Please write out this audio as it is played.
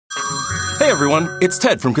Hey everyone, it's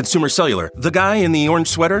Ted from Consumer Cellular, the guy in the orange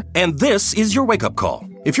sweater, and this is your wake-up call.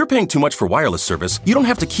 If you're paying too much for wireless service, you don't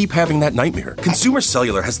have to keep having that nightmare. Consumer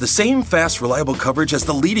Cellular has the same fast, reliable coverage as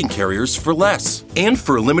the leading carriers for less. And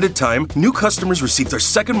for a limited time, new customers receive their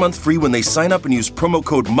second month free when they sign up and use promo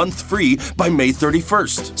code MONTHFREE by May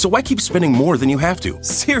 31st. So why keep spending more than you have to?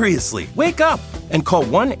 Seriously, wake up and call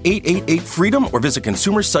 1-888-FREEDOM or visit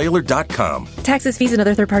consumercellular.com. Taxes, fees, and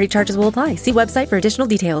other third-party charges will apply. See website for additional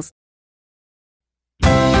details.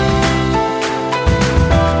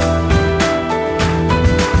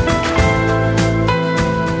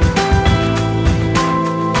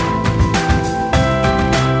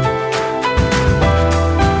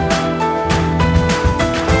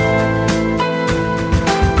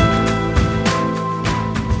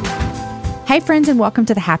 Hey friends, and welcome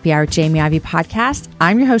to the Happy Hour Jamie Ivy podcast.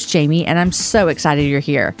 I'm your host, Jamie, and I'm so excited you're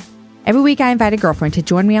here. Every week I invite a girlfriend to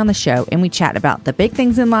join me on the show, and we chat about the big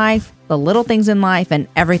things in life, the little things in life, and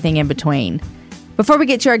everything in between. Before we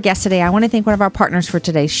get to our guest today, I want to thank one of our partners for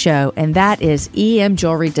today's show, and that is EM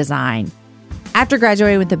Jewelry Design. After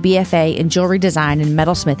graduating with a BFA in Jewelry Design and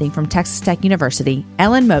Metalsmithing from Texas Tech University,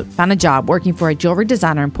 Ellen Moat found a job working for a jewelry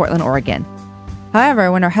designer in Portland, Oregon.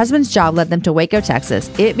 However, when her husband's job led them to Waco,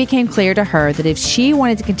 Texas, it became clear to her that if she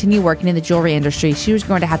wanted to continue working in the jewelry industry, she was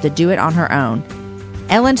going to have to do it on her own.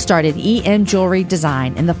 Ellen started EM Jewelry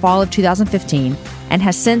Design in the fall of 2015 and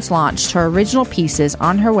has since launched her original pieces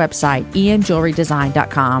on her website,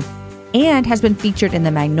 emjewelrydesign.com, and has been featured in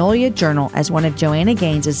the Magnolia Journal as one of Joanna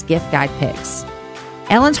Gaines' gift guide picks.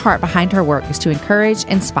 Ellen's heart behind her work is to encourage,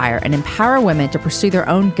 inspire, and empower women to pursue their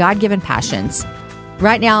own God-given passions.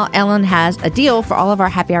 Right now, Ellen has a deal for all of our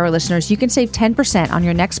Happy Hour listeners. You can save 10% on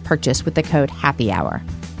your next purchase with the code Happy Hour.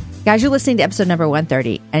 Guys, you're listening to episode number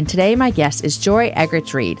 130, and today my guest is Joy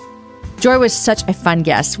Eggerichs. Joy was such a fun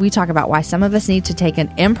guest. We talk about why some of us need to take an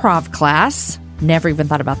improv class. Never even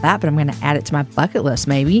thought about that, but I'm going to add it to my bucket list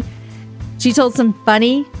maybe. She told some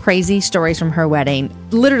funny, crazy stories from her wedding.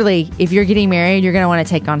 Literally, if you're getting married, you're going to want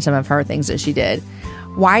to take on some of her things that she did.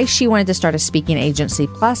 Why she wanted to start a speaking agency,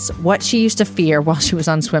 plus what she used to fear while she was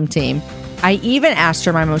on swim team. I even asked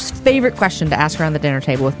her my most favorite question to ask around the dinner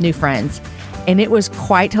table with new friends, and it was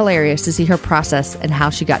quite hilarious to see her process and how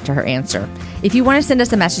she got to her answer. If you want to send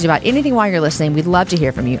us a message about anything while you're listening, we'd love to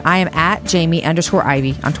hear from you. I am at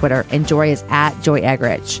Jamie_Ivy on Twitter, and Joy is at Joy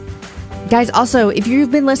Eggerichs. Guys, also, if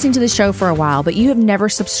you've been listening to the show for a while, but you have never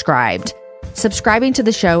subscribed, subscribing to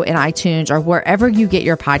the show in iTunes or wherever you get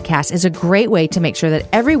your podcast is a great way to make sure that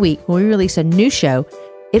every week when we release a new show,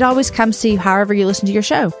 it always comes to you however you listen to your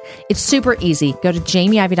show. It's super easy. Go to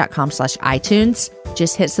jamieivy.com/iTunes.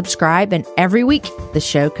 Just hit subscribe, and every week the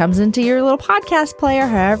show comes into your little podcast player,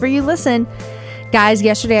 however you listen. Guys,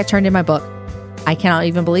 yesterday I turned in my book. I cannot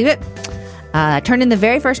even believe it. I turned in the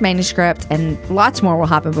very first manuscript, and lots more will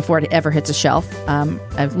happen before it ever hits a shelf.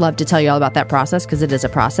 I'd love to tell you all about that process because it is a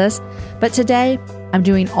process. But today, I'm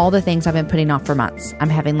doing all the things I've been putting off for months. I'm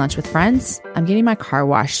having lunch with friends. I'm getting my car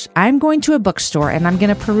washed. I'm going to a bookstore, and I'm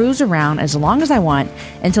going to peruse around as long as I want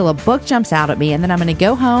until a book jumps out at me. And then I'm going to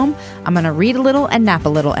go home. I'm going to read a little and nap a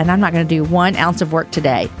little, and I'm not going to do 1 ounce of work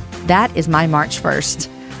today. That is my March 1st.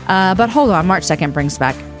 But hold on, March 2nd brings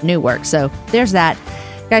back new work. So there's that.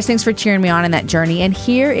 Guys, thanks for cheering me on in that journey. And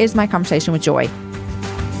here is my conversation with Joy.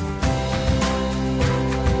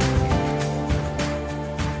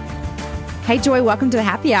 Hey, Joy, welcome to the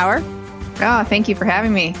Happy Hour. Oh, thank you for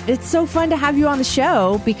having me. It's so fun to have you on the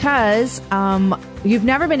show because you've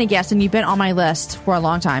never been a guest and you've been on my list for a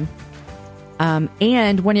long time.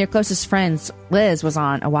 And one of your closest friends, Liz, was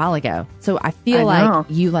on a while ago. So I feel like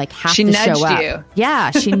you have to show up. You.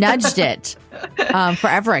 Yeah, she nudged it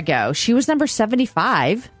forever ago. She was number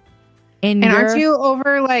 75. And aren't you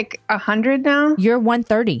over 100 now? You're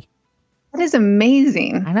 130. That is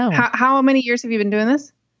amazing. I know. How many years have you been doing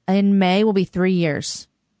this? In May will be 3 years.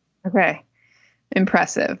 Okay.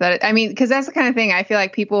 Impressive. Because that's the kind of thing I feel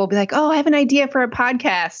like people will be like, oh, I have an idea for a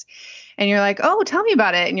podcast. And you're like, oh, tell me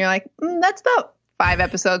about it. And you're like, that's about 5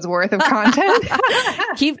 episodes worth of content.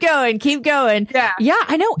 Keep going. Yeah,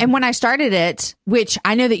 I know. And when I started it, which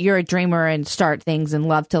I know that you're a dreamer and start things and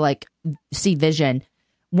love to see vision.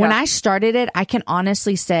 When I started it, I can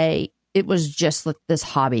honestly say it was just this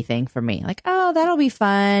hobby thing for me. Oh, that'll be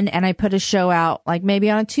fun. And I put a show out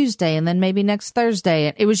maybe on a Tuesday and then maybe next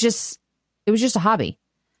Thursday. It was just a hobby.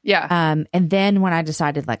 Yeah. And then when I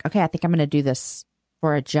decided okay, I think I'm going to do this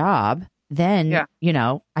for a job, then,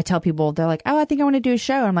 I tell people, they're like, oh, I think I want to do a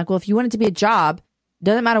show. I'm like, well, if you want it to be a job,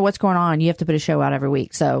 doesn't matter what's going on. You have to put a show out every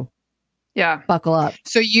week. So Yeah. Buckle up.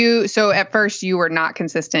 So at first you were not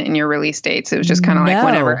consistent in your release dates. It was just kind of like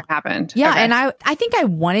whenever it happened. Yeah. Okay. And I think I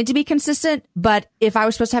wanted to be consistent, but if I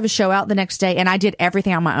was supposed to have a show out the next day, and I did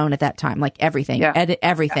everything on my own at that time, like everything, edit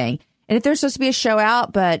everything. Yeah. And if there's supposed to be a show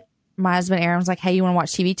out, but my husband Aaron was like, hey, you want to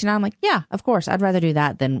watch TV tonight? I'm like, yeah, of course. I'd rather do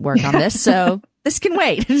that than work on this. So this can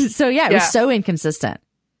wait. So it was so inconsistent.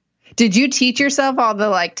 Did you teach yourself all the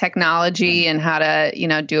like technology and how to,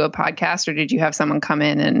 do a podcast, or did you have someone come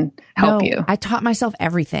in and help you? I taught myself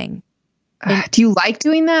everything. Do you like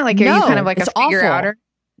doing that? Like, are you kind of like a figure outer?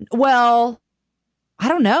 Well, I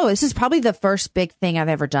don't know. This is probably the first big thing I've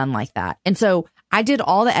ever done like that. And so I did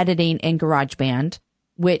all the editing in GarageBand,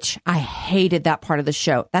 which I hated that part of the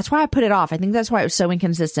show. That's why I put it off. I think that's why it was so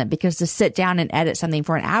inconsistent, because to sit down and edit something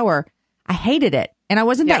for an hour, I hated it. And I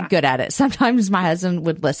wasn't that good at it. Sometimes my husband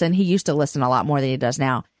would listen. He used to listen a lot more than he does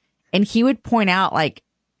now. And he would point out, like,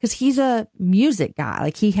 because he's a music guy,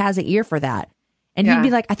 like he has an ear for that. And he'd be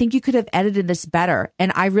like, I think you could have edited this better.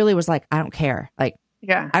 And I really was like, I don't care. Like,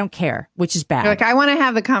 I don't care, which is bad. You're like, I want to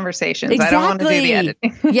have the conversations. Exactly. I don't want to do the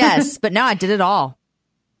editing. Yes. But no, I did it all.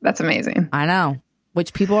 That's amazing. I know.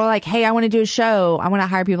 Which people are like, hey, I want to do a show. I want to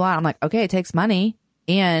hire people out. I'm like, okay, it takes money.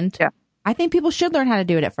 And I think people should learn how to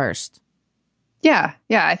do it at first. Yeah.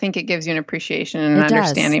 Yeah. I think it gives you an appreciation and an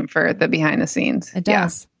understanding for the behind the scenes. It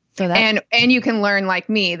does. So and you can learn, like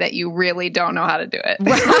me, that you really don't know how to do it.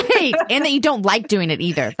 Right. And that you don't like doing it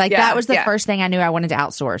either. Like that was the first thing I knew I wanted to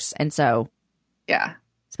outsource. And so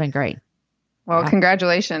it's been great. Well,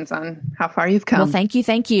 congratulations on how far you've come. Well, thank you.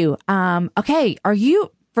 Thank you. Okay.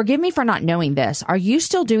 Forgive me for not knowing this. Are you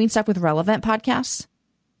still doing stuff with Relevant podcasts?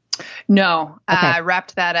 No, I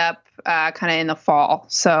wrapped that up kind of in the fall.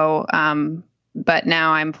 So, but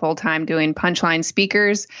now I'm full time doing Punchline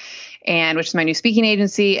Speakers, which is my new speaking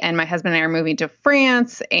agency. And my husband and I are moving to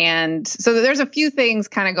France. And so there's a few things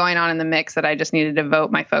kind of going on in the mix that I just need to devote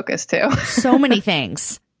my focus to. So many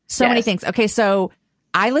things. So many things. Okay. So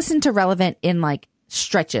I listen to Relevant in like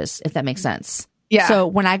stretches, if that makes sense. Yeah. So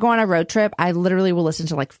when I go on a road trip, I literally will listen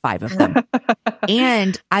to like 5 of them.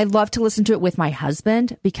 And I love to listen to it with my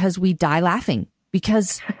husband because we die laughing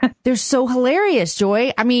because they're so hilarious,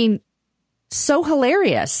 Joy. I mean, so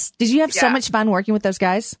hilarious. Did you have so much fun working with those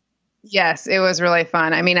guys? Yes, it was really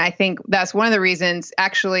fun. I mean, I think that's one of the reasons,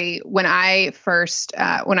 actually, when I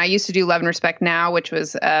used to do Love and Respect Now, which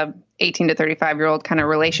was 18 to 35-year-old kind of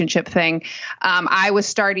relationship thing, I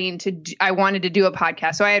was I wanted to do a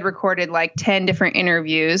podcast. So I had recorded like 10 different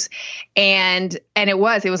interviews and it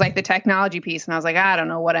was like the technology piece. And I was like, I don't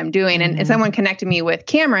know what I'm doing. Mm-hmm. And someone connected me with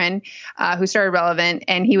Cameron, who started Relevant.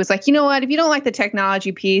 And he was like, you know what, if you don't like the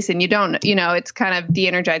technology piece and you don't, it's kind of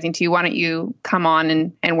de-energizing to you, why don't you come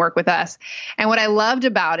on and work with us? And what I loved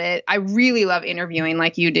about it, I really love interviewing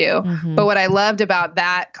like you do. Mm-hmm. But what I loved about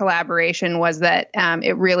that collaboration was that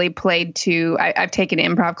it really played to, I've taken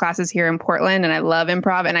improv classes here in Portland and I love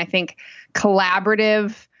improv. And I think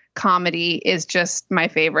collaborative comedy is just my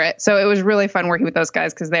favorite. So it was really fun working with those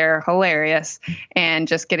guys because they're hilarious and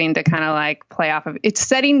just getting to kind of like play off of it.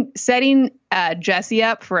 Setting Jesse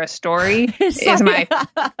up for a story is my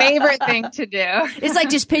favorite thing to do. It's like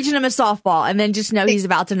just pitching him a softball and then just know he's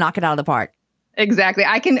about to knock it out of the park. Exactly.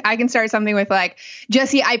 I can start something with like,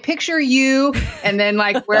 Jesse, I picture you, and then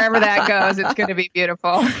like wherever that goes, it's going to be beautiful.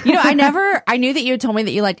 I knew that you had told me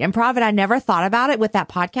that you liked improv, and I never thought about it with that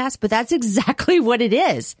podcast, but that's exactly what it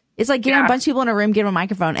is. It's like getting a bunch of people in a room, give them a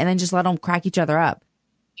microphone, and then just let them crack each other up.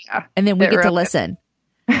 Yeah. And then we get to listen.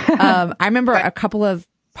 I remember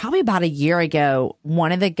probably about a year ago,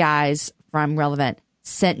 one of the guys from Relevant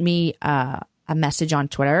sent me a message on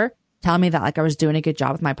Twitter telling me that like I was doing a good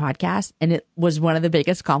job with my podcast. And it was one of the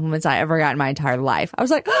biggest compliments I ever got in my entire life. I was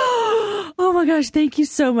like, oh my gosh, thank you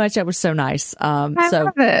so much. That was so nice. I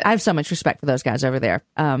love it. I have so much respect for those guys over there.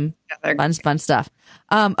 Fun stuff.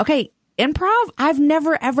 Okay. Improv. I've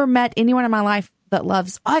never, ever met anyone in my life that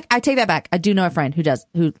loves, I take that back. I do know a friend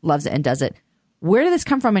who loves it and does it. Where did this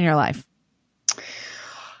come from in your life?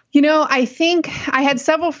 I think I had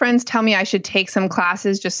several friends tell me I should take some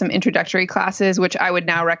classes, just some introductory classes, which I would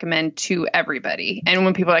now recommend to everybody. And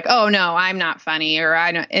when people are like, oh, no, I'm not funny, or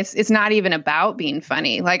I don't, it's not even about being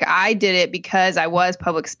funny. Like I did it because I was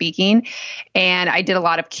public speaking and I did a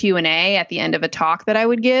lot of Q&A at the end of a talk that I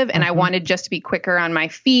would give. And I wanted just to be quicker on my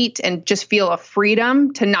feet and just feel a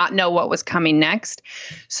freedom to not know what was coming next.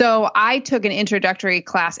 So I took an introductory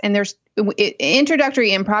class, and introductory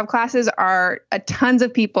improv classes are tons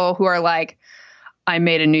of people who are like, I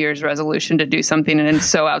made a New Year's resolution to do something and it's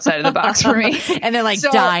so outside of the box for me. And they're like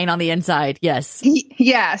dying on the inside. Yes.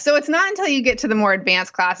 Yeah. So it's not until you get to the more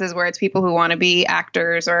advanced classes where it's people who want to be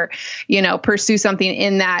actors or, pursue something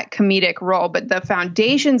in that comedic role. But the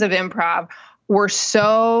foundations of improv were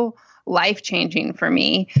so life-changing for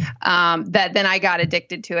me that then I got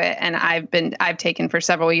addicted to it, and I've taken for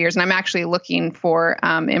several years, and I'm actually looking for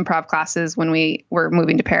improv classes when we're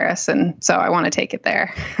moving to Paris, and so I want to take it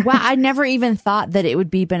there. Wow, I never even thought that it would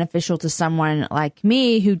be beneficial to someone like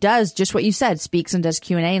me who does just what you said, speaks and does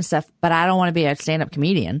Q&A and stuff, but I don't want to be a stand-up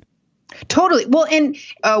comedian. Totally. Well, and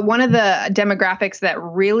one of the demographics that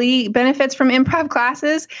really benefits from improv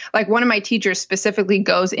classes, like one of my teachers specifically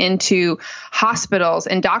goes into hospitals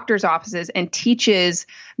and doctors' offices and teaches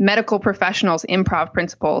medical professionals improv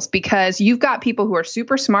principles, because you've got people who are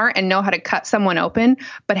super smart and know how to cut someone open,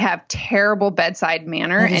 but have terrible bedside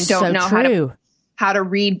manner and don't know how to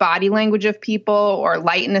read body language of people or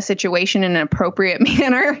lighten a situation in an appropriate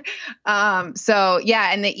manner. And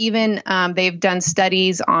they've done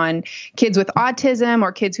studies on kids with autism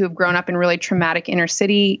or kids who have grown up in really traumatic inner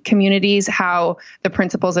city communities, how the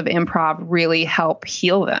principles of improv really help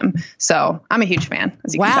heal them. So I'm a huge fan,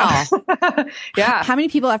 as you can tell. Yeah. How many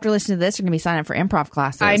people after listening to this are going to be signing up for improv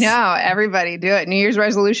classes? I know. Everybody do it. New Year's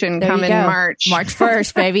resolution come in March. March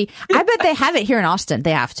 1st, baby. I bet they have it here in Austin.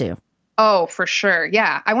 They have to. Oh, for sure.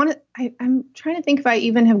 Yeah. I'm trying to think if I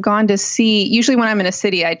even have gone to see, usually when I'm in a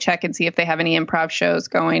city, I check and see if they have any improv shows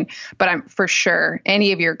going, but I'm for sure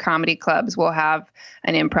any of your comedy clubs will have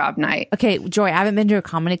an improv night. Okay. Joy, I haven't been to a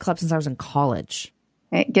comedy club since I was in college.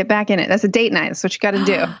 Hey, get back in it. That's a date night. That's what you got to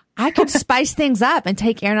do. I could spice things up and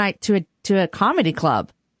take Air Night to a comedy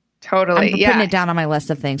club. Totally. I'm putting it down on my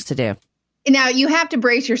list of things to do. Now, you have to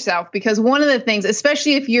brace yourself, because one of the things,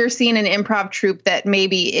 especially if you're seeing an improv troupe that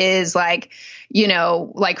maybe is like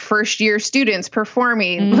first year students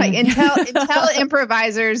performing, until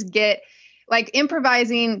improvisers get, like,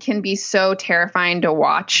 improvising can be so terrifying to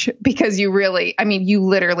watch, because you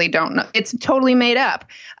literally don't know. It's totally made up.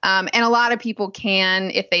 And a lot of people can,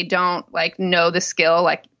 if they don't know the skill,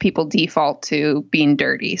 people default to being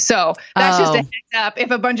dirty. So that's just a heads up. If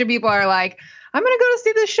a bunch of people are like, I'm going to go to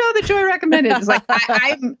see the show that Joy recommended. It's like,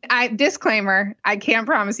 I disclaimer, I can't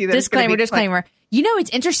promise you that. Disclaimer. It's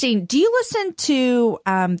interesting. Do you listen to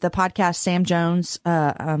the podcast Sam Jones,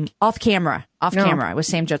 Off Camera with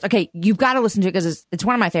Sam Jones? Okay, you've got to listen to it, because it's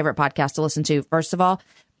one of my favorite podcasts to listen to. First of all,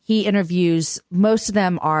 he interviews, most of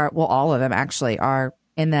them all of them actually are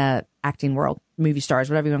in the acting world, movie stars,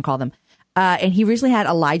 whatever you want to call them. And he recently had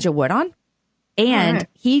Elijah Wood on. And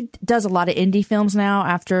he does a lot of indie films now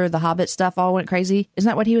after the Hobbit stuff all went crazy. Isn't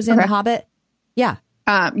that what he was in, The Hobbit? Yeah.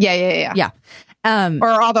 Yeah.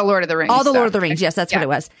 Or all the Lord of the Rings. All the Lord of the Rings. Yes, that's what it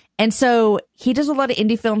was. And so he does a lot of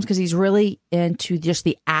indie films because he's really into just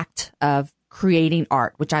the act of creating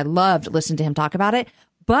art, which I loved listening to him talk about it.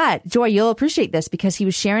 But Joy, you'll appreciate this, because he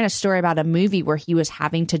was sharing a story about a movie where he was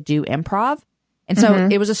having to do improv. And so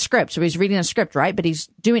it was a script. So he's reading a script, right? But he's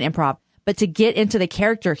doing improv. But to get into the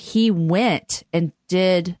character, he went and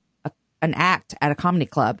did an act at a comedy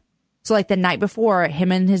club. So the night before,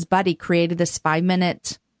 him and his buddy created this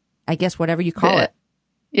 5-minute, I guess, whatever you call it.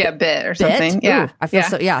 Yeah, bit or something. Ooh, yeah. I feel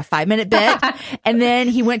 5-minute bit. And then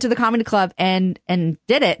he went to the comedy club and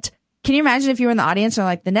did it. Can you imagine if you were in the audience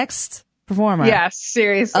and the next performer? Yeah,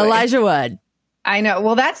 seriously. Elijah Wood. I know.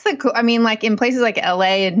 Well, that's in places like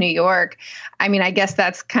LA and New York, I guess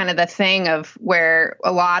that's kind of the thing of where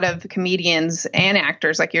a lot of comedians and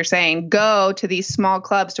actors, like you're saying, go to these small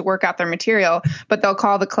clubs to work out their material, but they'll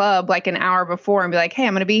call the club an hour before and be like, hey,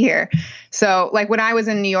 I'm going to be here. So when I was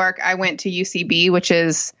in New York, I went to UCB, which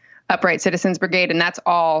is Upright Citizens Brigade. And that's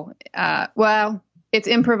all, it's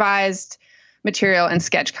improvised material and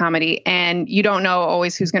sketch comedy. And you don't know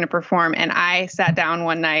always who's going to perform. And I sat down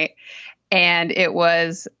one night, and it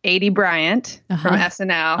was A.D. Bryant from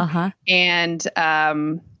SNL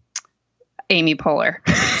and Amy Poehler.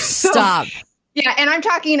 Stop. Yeah, and I'm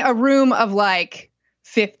talking a room of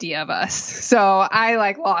 50 of us. So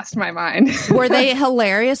I lost my mind. Were they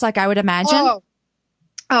hilarious? I would imagine.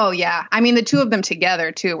 Oh yeah. The two of them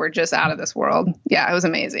together too were just out of this world. Yeah, it was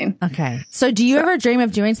amazing. Okay. So do you ever dream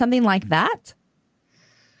of doing something like that?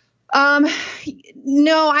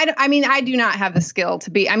 No, I do not have the skill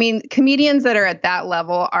to be, comedians that are at that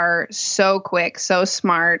level are so quick, so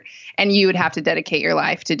smart, and you would have to dedicate your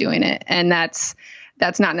life to doing it. And that's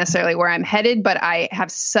that's not necessarily where I'm headed, but I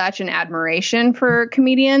have such an admiration for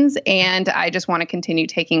comedians, and I just want to continue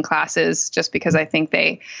taking classes just because I think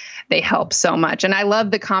they help so much. And I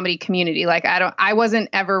love the comedy community. Like I wasn't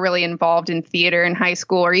ever really involved in theater in high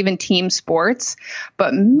school or even team sports,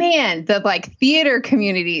 but man, the like theater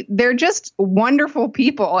community, they're just wonderful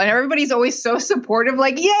people. And everybody's always so supportive,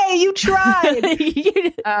 like, yay, you tried.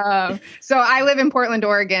 So I live in Portland,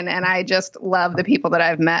 Oregon, and I just love the people that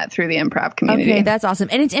I've met through the improv community. Okay, that's awesome.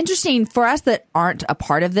 And it's interesting for us that aren't a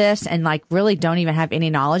part of this and like really don't even have any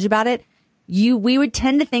knowledge about it. We would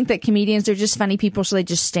tend to think that comedians are just funny people, so they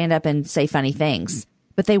just stand up and say funny things,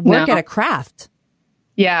 but they work at a craft.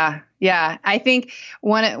 Yeah. Yeah. I think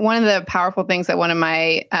one of the powerful things that one of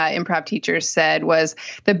my improv teachers said was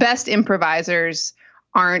the best improvisers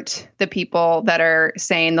aren't the people that are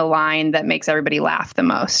saying the line that makes everybody laugh the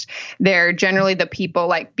most. They're generally the people,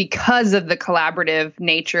 like, because of the collaborative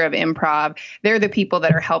nature of improv, they're the people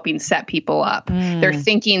that are helping set people up. They're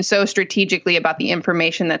thinking so strategically about the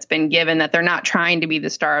information that's been given that they're not trying to be the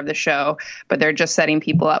star of the show, but they're just setting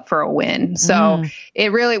people up for a win. So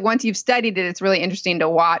it really, once you've studied it, it's really interesting to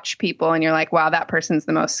watch people and you're like, wow, that person's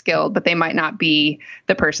the most skilled, but they might not be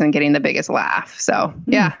the person getting the biggest laugh. So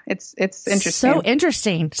yeah, it's interesting. So interesting.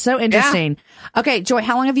 So interesting. Yeah. Okay, Joy,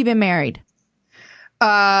 how long have you been married?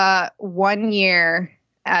 1 year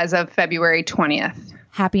as of February 20th.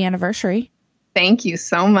 Happy anniversary. Thank you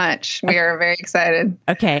so much. We are very excited.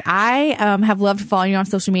 Okay. I have loved following you on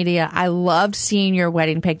social media. I loved seeing your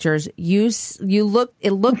wedding pictures. It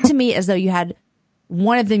looked to me as though you had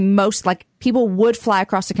one of the most, like, people would fly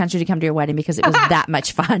across the country to come to your wedding because it was that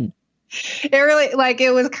much fun. It really, like,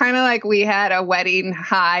 it was kind of like we had a wedding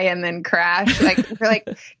high and then crash. Like, we're like,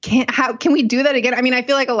 can we do that again? I mean, I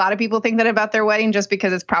feel like a lot of people think that about their wedding just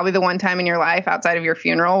because it's probably the one time in your life outside of your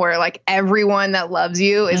funeral where, like, everyone that loves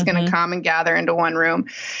you is going to come and gather into one room.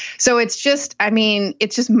 So it's just, I mean,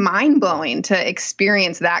 it's just mind blowing to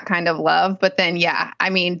experience that kind of love. But then, yeah, I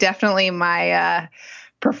mean, definitely my,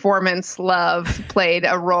 performance love played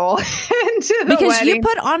a role into the because wedding. You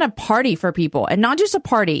put on a party for people, and not just a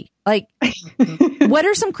party. Like, what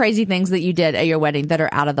are some crazy things that you did at your wedding that are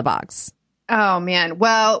out of the box? Oh man.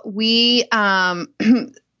 Well, we, so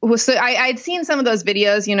I'd seen some of those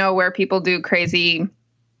videos, you know, where people do crazy,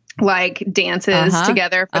 like, dances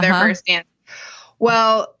together for their first dance.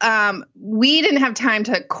 Well, we didn't have time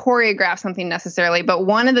to choreograph something necessarily, but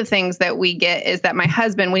one of the things that we get is that my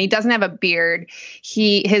husband, when he doesn't have a beard,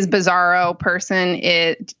 his bizarro person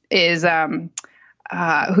is who's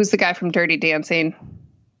the guy from Dirty Dancing?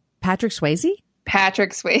 Patrick Swayze?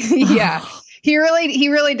 Patrick Swayze, yeah. He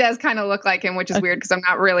really does kind of look like him, which is weird because I'm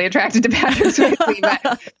not really attracted to Patrick Swayze.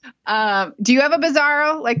 But do you have a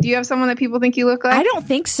bizarro? Like, do you have someone that people think you look like? I don't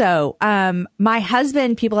think so. My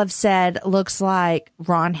husband, people have said, looks like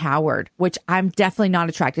Ron Howard, which I'm definitely not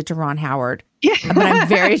attracted to Ron Howard. Yeah. But I'm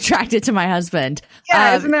very attracted to my husband.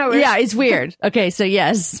 Yeah, isn't that weird? Yeah, it's weird. Okay, so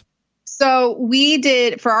yes. So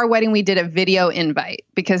for our wedding, we did a video invite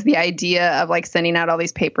because the idea of, like, sending out all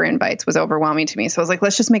these paper invites was overwhelming to me. So I was like,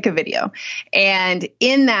 let's just make a video. And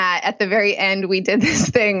in that, at the very end, we did this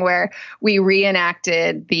thing where we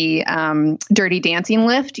reenacted the Dirty Dancing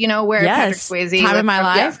lift, you know, where Patrick Swayze. Time of My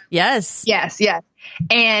Life. Yeah. Yes.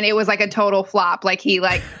 And it was like a total flop. Like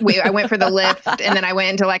I went for the lift and then I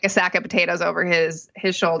went into like a sack of potatoes over his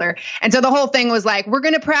shoulder. And so the whole thing was like, we're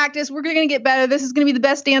going to practice. We're going to get better. This is going to be the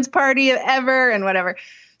best dance party ever and whatever.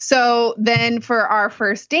 So then for our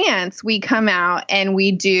first dance, we come out and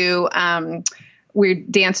we do, we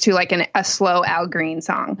dance to like a slow Al Green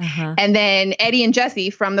song. And then Eddie and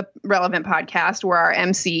Jesse from the Relevant podcast were our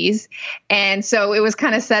MCs. And so it was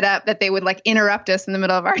kind of set up that they would, like, interrupt us in the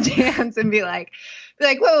middle of our dance and be like,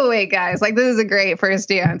 wait, guys, like, this is a great first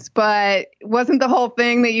dance, but wasn't the whole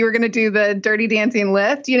thing that you were going to do the Dirty Dancing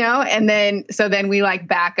lift, you know? And then we, like,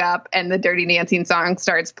 back up and the Dirty Dancing song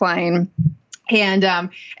starts playing. And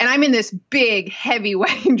I'm in this big, heavy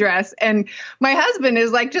wedding dress, and my husband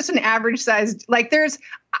is, like, just an average sized, like, there's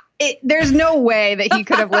no way that he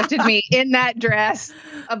could have lifted me in that dress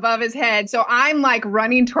above his head. So I'm, like,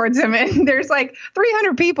 running towards him, and there's like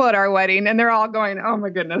 300 people at our wedding, and they're all going, "Oh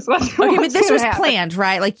my goodness!" But this was planned,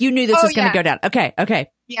 right? Like, you knew this was going to go down. Okay.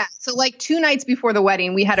 Yeah. So, like, 2 nights before the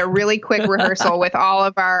wedding, we had a really quick rehearsal with all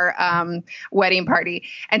of our wedding party.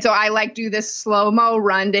 And so I, like, do this slow-mo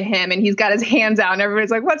run to him, and he's got his hands out, and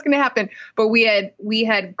everybody's like, what's going to happen? But we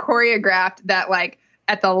had choreographed that, like,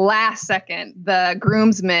 at the last second, the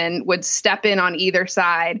groomsmen would step in on either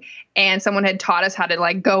side, and someone had taught us how to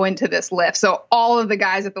like go into this lift. So all of the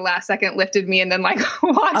guys at the last second lifted me and then like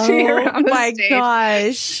watched me around the stage. Oh my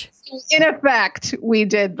gosh. In effect, we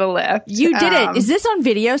did the lift. You did it. Is this on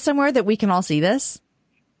video somewhere that we can all see this?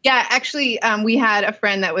 Yeah, actually, we had a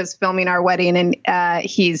friend that was filming our wedding, and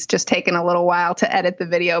he's just taken a little while to edit the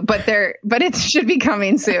video, but it should be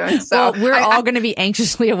coming soon. So well, we're all going to be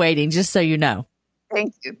anxiously awaiting, just so you know.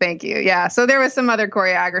 Thank you. Yeah. So there was some other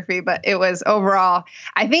choreography, but it was overall,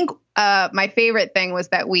 I think my favorite thing was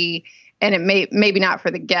that and it maybe not for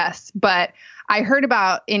the guests, but I heard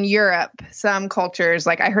about in Europe, some cultures,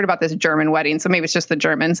 like I heard about this German wedding, so maybe it's just the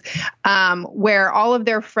Germans, where all of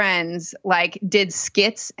their friends like did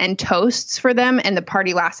skits and toasts for them, and the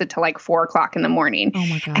party lasted till like 4:00 in the morning. Oh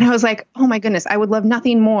my god! And I was like, oh my goodness, I would love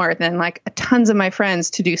nothing more than like tons of my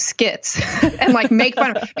friends to do skits and like make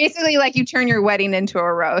fun of. Basically, like you turn your wedding into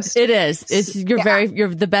a roast. It is.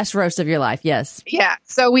 You're the best roast of your life. Yes. Yeah.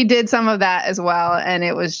 So we did some of that as well, and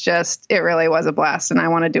it really was a blast, and I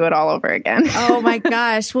want to do it all over again. Oh my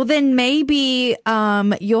gosh. Well, then maybe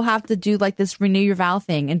you'll have to do like this renew your vow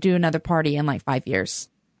thing and do another party in like 5 years.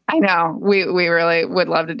 I know. We really would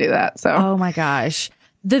love to do that. So. Oh my gosh.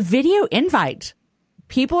 The video invite.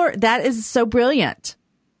 That is so brilliant.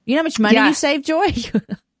 You know how much money you saved, Joy?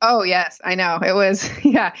 Oh, yes, I know. It was,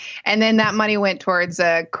 yeah. And then that money went towards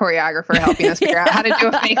a choreographer helping us figure out how to do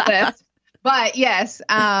a fake lift. But yes,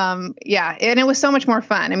 yeah. And it was so much more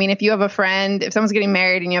fun. I mean, if you have a friend, if someone's getting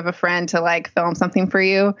married and you have a friend to like film something for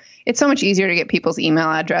you, it's so much easier to get people's email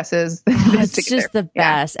addresses. It's just the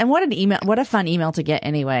best. And what a fun email to get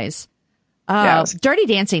anyways. Dirty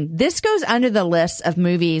Dancing. This goes under the list of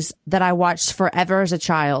movies that I watched forever as a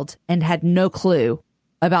child and had no clue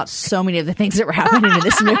about so many of the things that were happening in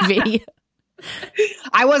this movie.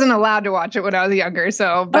 I wasn't allowed to watch it when I was younger.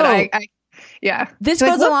 So, but yeah. This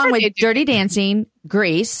goes along with Dirty Dancing,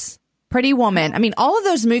 Grease, Pretty Woman. I mean, all of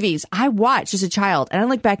those movies I watched as a child. And I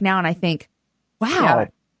look back now and I think, wow,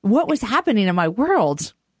 what was happening in my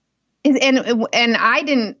world? And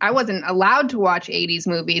I wasn't allowed to watch 80s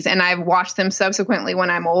movies. And I've watched them subsequently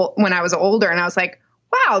when I was older. And I was like,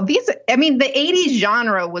 wow, the 80s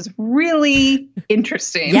genre was really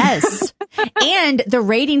interesting. Yes. And the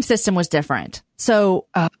rating system was different. So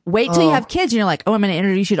wait till you have kids and you're like, oh, I'm going to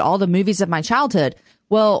introduce you to all the movies of my childhood.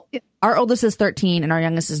 Well, our oldest is 13 and our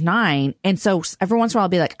youngest is 9. And so every once in a while I'll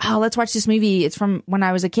be like, oh, let's watch this movie. It's from when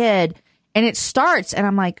I was a kid. And it starts and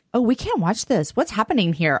I'm like, oh, we can't watch this. What's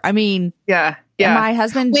happening here? I mean, yeah. My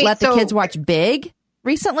husband let the kids watch Big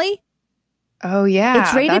recently. Oh, yeah.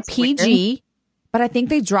 It's rated PG. Weird. But I think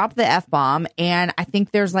they dropped the F-bomb, and I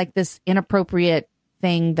think there's like this inappropriate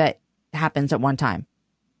thing that happens at one time.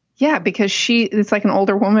 Yeah, because it's like an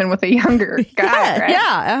older woman with a younger guy, right?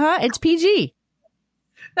 Yeah, It's PG.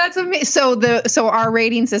 That's amazing. So our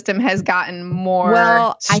rating system has gotten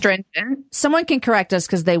more stringent. Someone can correct us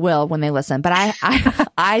because they will when they listen. But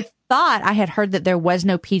I thought I had heard that there was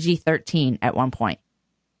no PG-13 at one point.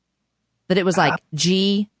 That it was like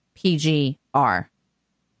G, PG, R.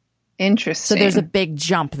 Interesting. So there's a big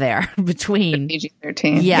jump there between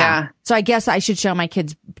PG-13. Yeah. So I guess I should show my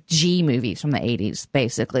kids G movies from the 80s,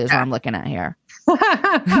 basically, is what I'm looking at here.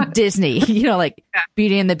 Disney, like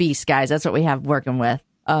Beauty and the Beast, guys. That's what we have working with.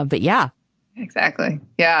 But yeah. Exactly.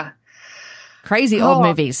 Yeah. Crazy old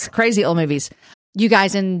movies. You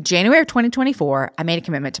guys, in January of 2024, I made a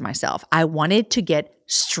commitment to myself. I wanted to get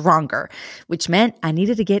stronger, which meant I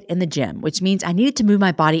needed to get in the gym, which means I needed to move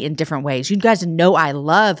my body in different ways. You guys know I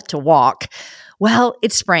love to walk. Well,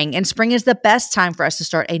 it's spring, and spring is the best time for us to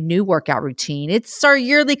start a new workout routine. It's our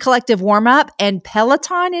yearly collective warm-up, and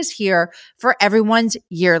Peloton is here for everyone's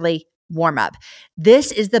yearly warm-up.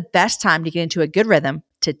 This is the best time to get into a good rhythm,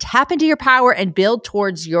 to tap into your power and build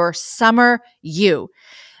towards your summer you.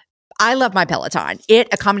 I love my Peloton.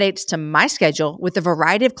 It accommodates to my schedule with a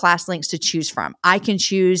variety of class links to choose from. I can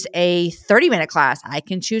choose a 30-minute class. I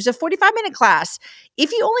can choose a 45-minute class.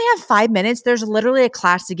 If you only have 5 minutes, there's literally a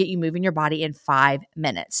class to get you moving your body in 5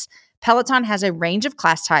 minutes. Peloton has a range of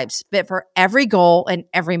class types fit for every goal and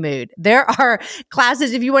every mood. There are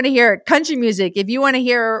classes if you want to hear country music, if you want to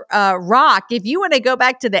hear rock, if you want to go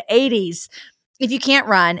back to the 80s. If you can't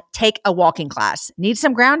run, take a walking class. Need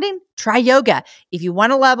some grounding? Try yoga. If you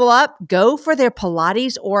want to level up, go for their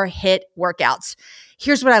Pilates or HIIT workouts.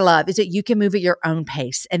 Here's what I love is that you can move at your own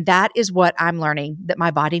pace. And that is what I'm learning that my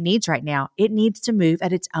body needs right now. It needs to move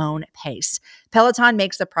at its own pace. Peloton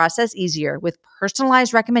makes the process easier with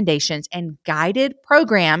personalized recommendations and guided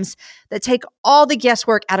programs that take all the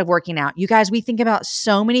guesswork out of working out. You guys, we think about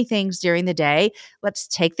so many things during the day. Let's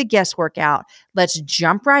take the guesswork out. Let's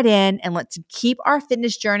jump right in and let's keep our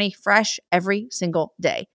fitness journey fresh every single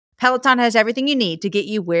day. Peloton has everything you need to get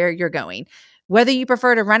you where you're going. Whether you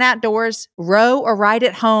prefer to run outdoors, row or ride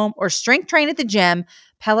at home, or strength train at the gym,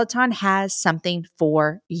 Peloton has something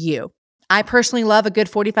for you. I personally love a good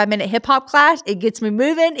 45-minute hip hop class. It gets me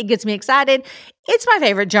moving. It gets me excited. It's my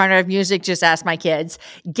favorite genre of music. Just ask my kids.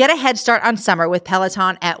 Get a head start on summer with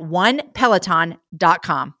Peloton at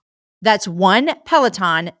onepeloton.com. That's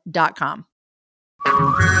onepeloton.com.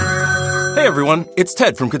 Hey everyone, it's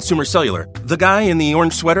Ted from Consumer Cellular, the guy in the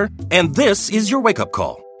orange sweater, and this is your wake-up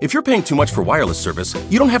call. If you're paying too much for wireless service,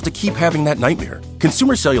 you don't have to keep having that nightmare.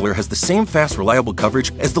 Consumer Cellular has the same fast, reliable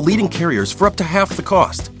coverage as the leading carriers for up to half the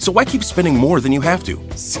cost. So why keep spending more than you have to?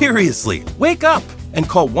 Seriously, wake up and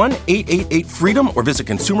call 1-888-FREEDOM or visit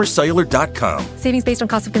consumercellular.com. Savings based on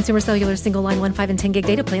cost of Consumer Cellular single line 1, 5, and 10 gig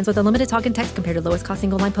data plans with unlimited talk and text compared to lowest cost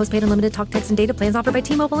single line postpaid unlimited talk, text, and data plans offered by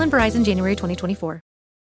T-Mobile and Verizon January 2024.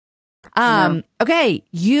 Okay,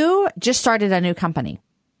 you just started a new company.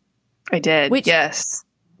 I did. Yes.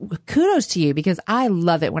 Kudos to you, because I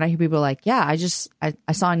love it when I hear people like, yeah, I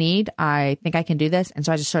saw a need. I think I can do this. And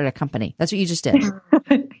so I just started a company. That's what you just did.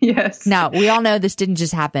 Yes. Now, we all know this didn't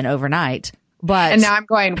just happen overnight, but. And now I'm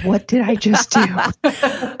going, what did I just do?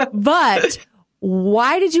 But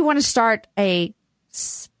why did you want to start a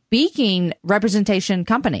speaking representation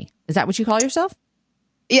company? Is that what you call yourself?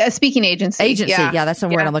 Yeah, a speaking agency. Yeah, that's the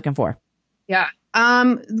word I'm looking for. Yeah.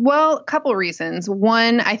 Well, a couple reasons.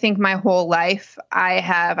 One, I think my whole life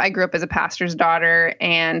I grew up as a pastor's daughter.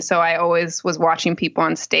 And so I always was watching people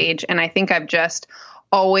on stage. And I think I've just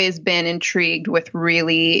always been intrigued with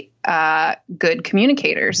really good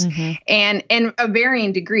communicators and a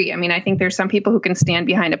varying degree. I mean, I think there's some people who can stand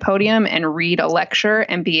behind a podium and read a lecture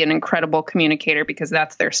and be an incredible communicator because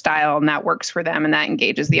that's their style and that works for them and that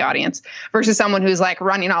engages the audience versus someone who's like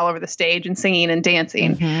running all over the stage and singing and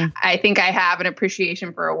dancing. I think I have an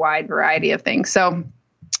appreciation for a wide variety of things. So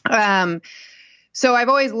I've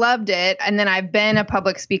always loved it. And then I've been a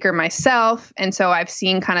public speaker myself. And so I've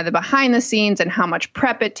seen kind of the behind the scenes and how much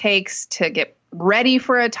prep it takes to get ready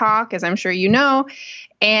for a talk, as I'm sure you know.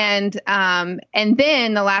 And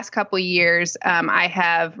then the last couple of years, I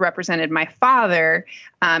have represented my father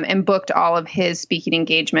and booked all of his speaking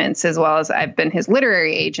engagements, as well as I've been his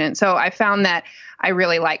literary agent. So I found that I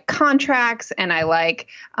really like contracts and I like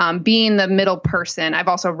being the middle person. I've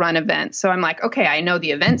also run events. So I'm like, okay, I know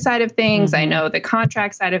the event side of things. I know the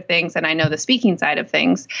contract side of things, and I know the speaking side of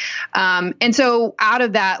things. And so out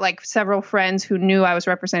of that, like several friends who knew I was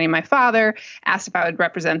representing my father asked if I would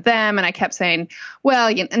represent them. And I kept saying,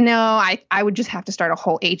 well, I would just have to start a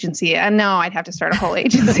whole agency. And no, I'd have to start a whole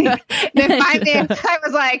agency. Then finally I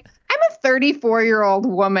was like, I'm a 34-year-old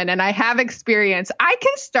woman and I have experience. I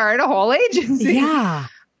can start a whole agency. Yeah.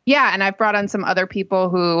 Yeah. And I've brought on some other people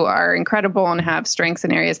who are incredible and have strengths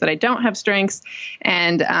in areas that I don't have strengths.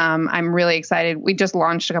 And I'm really excited. We just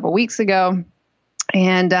launched a couple weeks ago.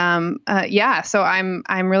 And so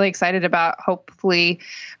I'm really excited about hopefully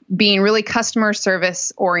being really customer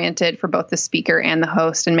service oriented for both the speaker and the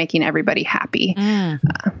host and making everybody happy.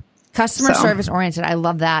 Customer service oriented. I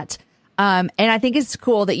love that. And I think it's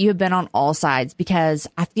cool that you have been on all sides, because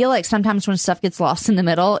I feel like sometimes when stuff gets lost in the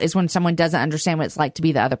middle is when someone doesn't understand what it's like to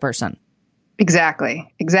be the other person. Exactly.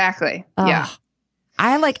 Yeah.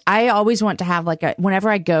 I always want to have whenever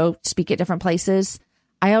I go speak at different places,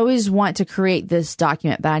 I always want to create this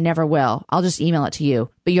document, but I never will. I'll just email it to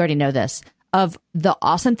you, but you already know this, of the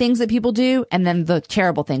awesome things that people do and then the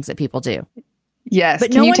terrible things that people do. Yes.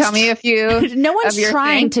 But can you tell me a few? No one's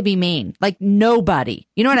trying to be mean. Like nobody.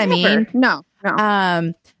 You know what I mean? No.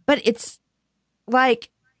 But it's like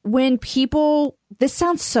when people, this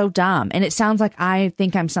sounds so dumb and it sounds like I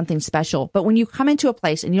think I'm something special. But when you come into a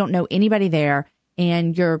place and you don't know anybody there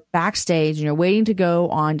and you're backstage and you're waiting to go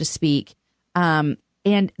on to speak, and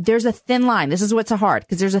there's a thin line. This is what's so hard,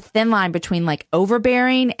 because there's a thin line between like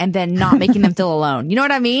overbearing and then not making them feel alone. You know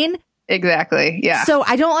what I mean? Exactly. Yeah. So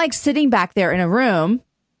I don't like sitting back there in a room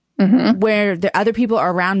where the other people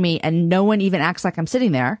are around me and no one even acts like I'm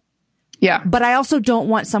sitting there. Yeah. But I also don't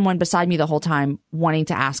want someone beside me the whole time wanting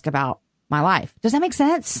to ask about my life. Does that make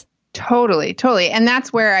sense? Totally. And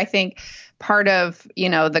that's where I think part of,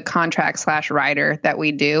 the contract/rider that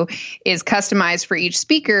we do is customized for each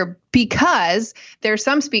speaker, because there's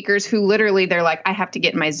some speakers who literally they're like, I have to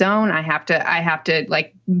get in my zone. I have to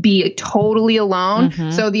like be totally alone.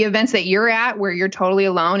 So the events that you're at where you're totally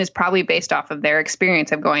alone is probably based off of their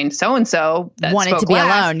experience of going so-and-so that wanted to be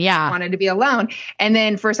alone. Yeah. Wanted to be alone. And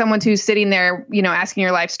then for someone who's sitting there, asking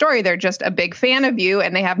your life story, they're just a big fan of you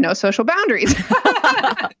and they have no social boundaries.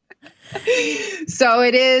 So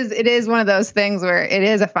it is one of those things where it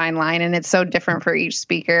is a fine line, and it's so different for each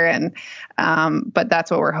speaker. And, but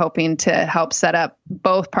that's what we're hoping to help set up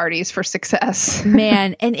both parties for success.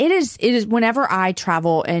 Man. And it is whenever I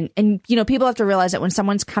travel and, people have to realize that when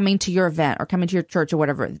someone's coming to your event or coming to your church or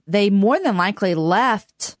whatever, they more than likely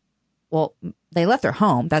left their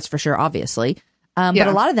home. That's for sure, obviously. But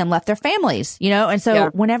a lot of them left their families, and so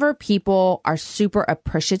whenever people are super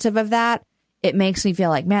appreciative of that, it makes me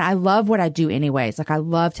feel like, man, I love what I do anyways. Like I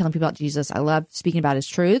love telling people about Jesus. I love speaking about his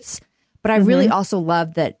truths, but I really also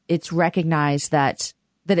love that it's recognized that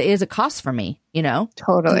it is a cost for me,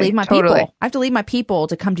 Totally. To leave my people. I have to leave my people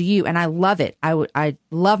to come to you. And I love it. I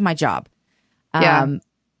love my job.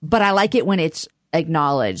 But I like it when it's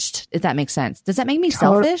acknowledged, if that makes sense. Does that make me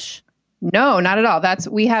selfish? No, not at all.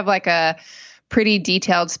 We have like a pretty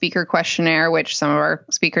detailed speaker questionnaire, which some of our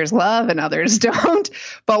speakers love and others don't.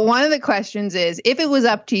 But one of the questions is, if it was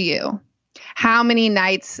up to you, how many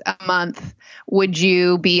nights a month would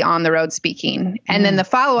you be on the road speaking? And then the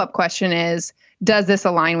follow-up question is, does this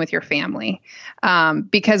align with your family?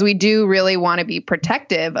 Because we do really want to be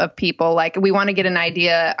protective of people. Like we want to get an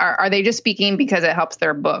idea, are they just speaking because it helps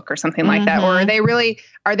their book or something like that? Or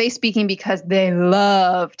are they speaking because they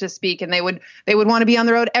love to speak and they would want to be on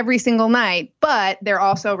the road every single night, but they're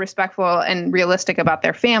also respectful and realistic about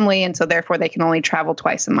their family. And so therefore they can only travel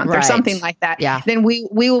twice a month or something like that. Yeah. Then we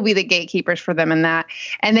will be the gatekeepers for them in that.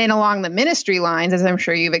 And then along the ministry lines, as I'm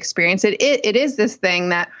sure you've experienced it is this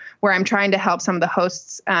thing where I'm trying to help some of the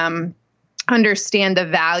hosts understand the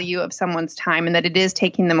value of someone's time and that it is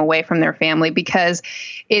taking them away from their family, because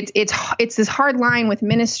it's this hard line with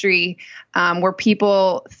ministry where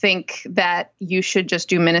people think that you should just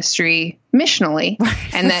do ministry missionally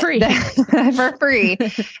and for free.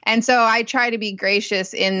 And so I try to be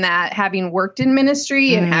gracious in that, having worked in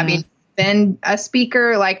ministry and having been a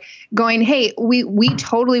speaker, like going, hey, we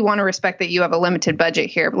totally want to respect that you have a limited budget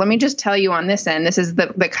here. But let me just tell you on this end, this is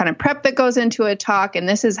the kind of prep that goes into a talk, and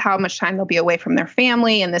this is how much time they'll be away from their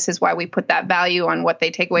family. And this is why we put that value on what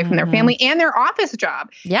they take away from their family and their office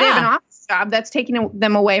job. Yeah. They have an office job that's taking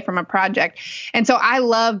them away from a project. And so I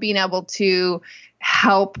love being able to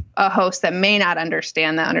help a host that may not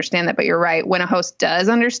understand that. But you're right. When a host does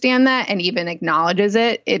understand that and even acknowledges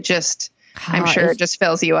it, it just... I'm sure it just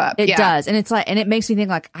fills you up. It does. And it's like, and it makes me think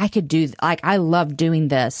like I love doing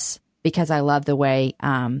this because I love the way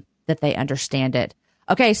that they understand it.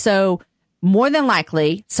 Okay. So more than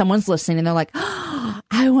likely someone's listening and they're like, oh,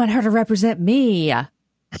 I want her to represent me.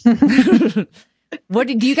 What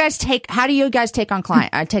do you guys take? How do you guys take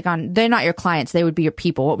on they're not your clients. They would be your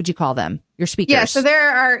people. What would you call them? Your speakers. Yeah. So there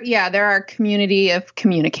are a community of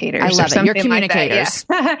communicators. I love it. You're communicators.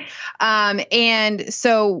 Like and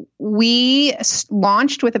so we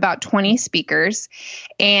launched with about 20 speakers.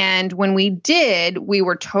 And when we did, we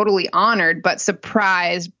were totally honored, but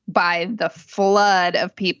surprised by the flood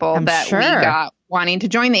of people we got wanting to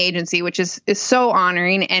join the agency, which is so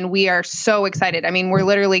honoring. And we are so excited. I mean, we're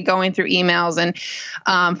literally going through emails and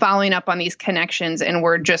following up on these connections. And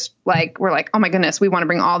we're like, oh my goodness, we want to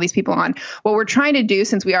bring all these people on. What we're trying to do,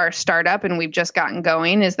 since we are a startup and we've just gotten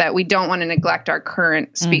going, is that we don't want to neglect our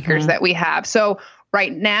current speakers that we have. So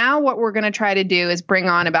right now, what we're going to try to do is bring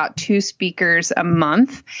on about 2 speakers a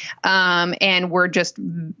month. And we're just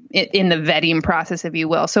in the vetting process, if you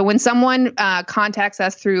will. So when someone contacts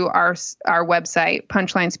us through our website,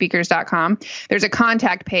 punchlinespeakers.com, there's a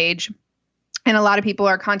contact page. And a lot of people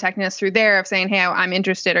are contacting us through there of saying, hey, I'm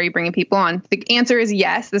interested. Are you bringing people on? The answer is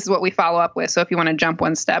yes. This is what we follow up with. So if you want to jump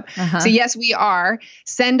one step. So yes, we are.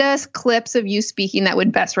 Send us clips of you speaking that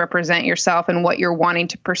would best represent yourself and what you're wanting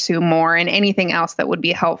to pursue more, and anything else that would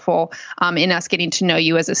be helpful in us getting to know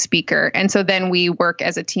you as a speaker. And so then we work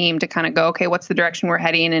as a team to kind of go, okay, what's the direction we're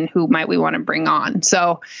heading and who might we want to bring on?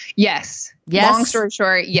 So yes. Long story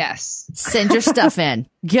short, yes. Send your stuff in.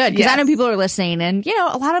 Good. Because I know people are listening, and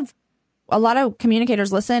a lot of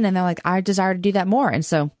communicators listen and they're like, I desire to do that more. And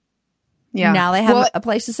so now they have a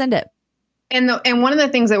place to send it. And one of the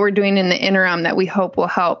things that we're doing in the interim that we hope will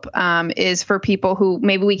help is for people who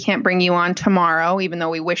maybe we can't bring you on tomorrow, even though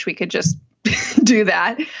we wish we could just do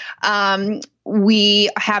that.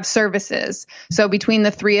 We have services. So between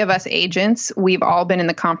the three of us agents, we've all been in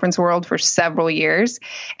the conference world for several years.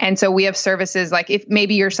 And so we have services like if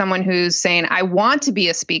maybe you're someone who's saying, I want to be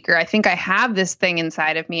a speaker. I think I have this thing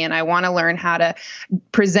inside of me and I want to learn how to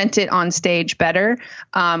present it on stage better.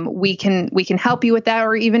 We can help you with that.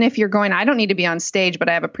 Or even if you're going, I don't need to be on stage, but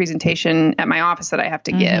I have a presentation at my office that I have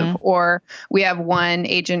to give. Or we have one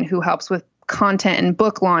agent who helps with content and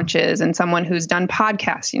book launches and someone who's done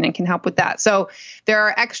podcasting and can help with that. So there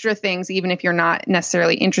are extra things, even if you're not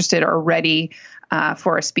necessarily interested or ready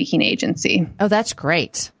for a speaking agency. Oh, that's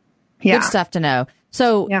great. Yeah. Good stuff to know.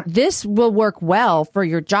 So this will work well for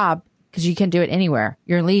your job because you can do it anywhere.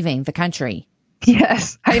 You're leaving the country.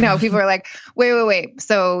 Yes, I know. People are like, wait.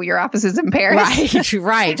 So your office is in Paris?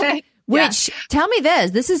 Right. Which, tell me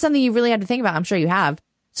this. This is something you really had to think about. I'm sure you have.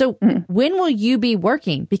 So when will you be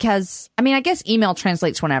working? Because, I mean, I guess email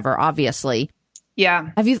translates whenever, obviously.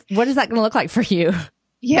 Yeah. What is that going to look like for you?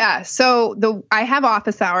 Yeah. So I have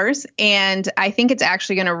office hours and I think it's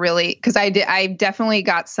actually going to really, because I definitely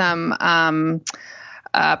got some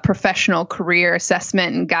professional career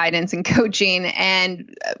assessment and guidance and coaching,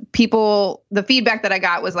 and the feedback that I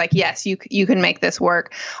got was like, yes, you can make this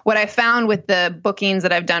work. What I found with the bookings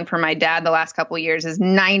that I've done for my dad the last couple of years is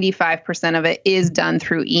 95% of it is done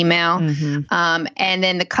through email. And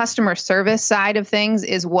then the customer service side of things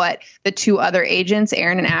is what the two other agents,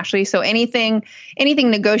 Aaron and Ashley. So anything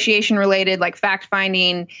negotiation related, like fact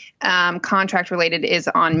finding, contract related, is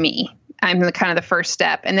on me. I'm the kind of the first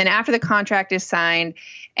step. And then after the contract is signed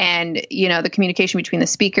and, the communication between the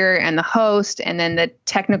speaker and the host, and then the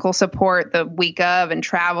technical support the week of and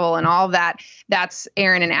travel and all of that, that's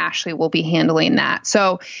Aaron and Ashley will be handling that.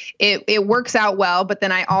 So it works out well. But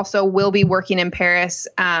then I also will be working in Paris.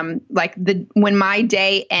 When my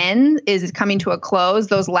day is coming to a close,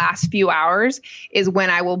 those last few hours is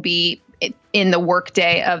when I will be in the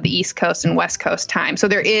workday of the East Coast and West Coast time. So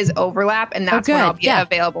there is overlap, and that's when I'll be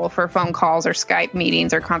available for phone calls or Skype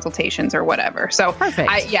meetings or consultations or whatever. So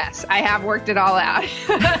perfect. I have worked it all out.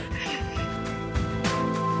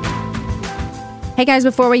 Hey guys,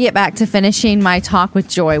 before we get back to finishing my talk with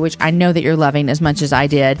Joy, which I know that you're loving as much as I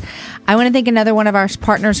did, I want to thank another one of our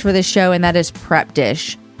partners for this show, and that is Prep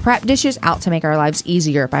Dish. Prep Dish is out to make our lives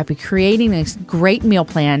easier by creating a great meal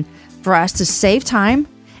plan for us to save time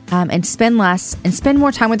and spend less and spend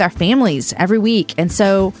more time with our families every week. And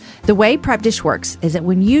so the way Prep Dish works is that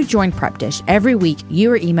when you join Prep Dish, every week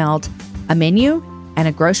you are emailed a menu and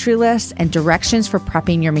a grocery list and directions for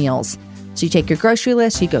prepping your meals. So you take your grocery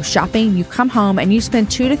list, you go shopping, you come home, and you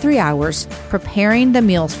spend 2 to 3 hours preparing the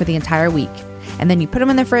meals for the entire week. And then you put them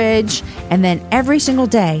in the fridge, and then every single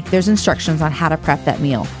day there's instructions on how to prep that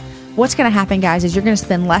meal. What's going to happen, guys, is you're going to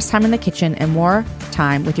spend less time in the kitchen and more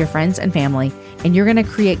time with your friends and family, and you're going to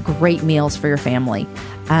create great meals for your family.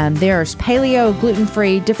 There's paleo,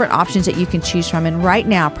 gluten-free, different options that you can choose from. And right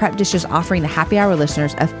now, Prep Dish is offering the Happy Hour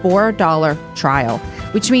listeners a $4 trial,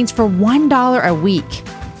 which means for $1 a week,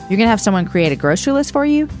 you're going to have someone create a grocery list for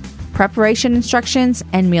you, preparation instructions,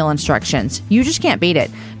 and meal instructions. You just can't beat it.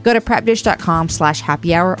 Go to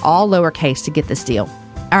prepdish.com/happy hour, all lowercase, to get this deal.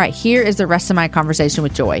 All right, here is the rest of my conversation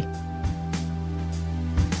with Joy.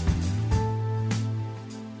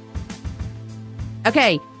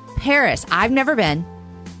 Okay, Paris. I've never been,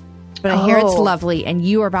 but I hear it's lovely, and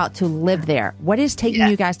you are about to live there. What is taking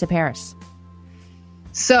you guys to Paris?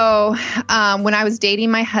 So when I was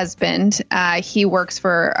dating my husband, he works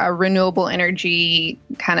for a renewable energy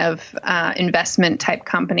kind of investment type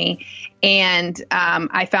company. And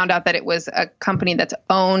I found out that it was a company that's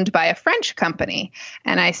owned by a French company.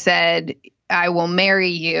 And I said, I will marry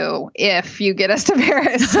you if you get us to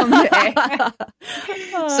Paris someday.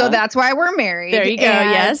 So that's why we're married. There you go.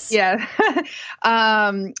 Yes. Yeah.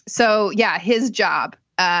 His job.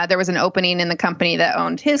 There was an opening in the company that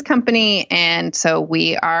owned his company. And so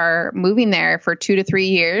we are moving there for 2 to 3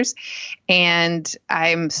 years. And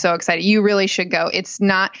I'm so excited. You really should go. It's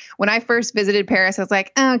not, when I first visited Paris, I was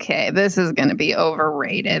like, okay, this is going to be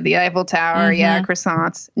overrated. The Eiffel Tower. Yeah.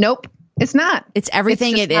 Croissants. Nope. It's not. It's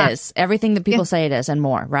everything it is. Everything that people say it is and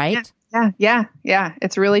more, right? Yeah.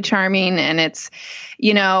 It's really charming. And it's,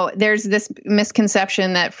 there's this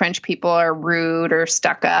misconception that French people are rude or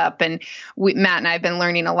stuck up. And Matt and I have been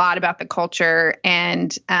learning a lot about the culture.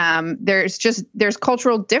 And there's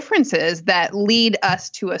cultural differences that lead us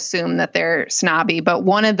to assume that they're snobby. But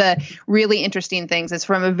one of the really interesting things is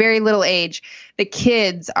from a very little age, the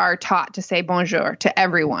kids are taught to say bonjour to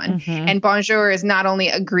everyone. And bonjour is not only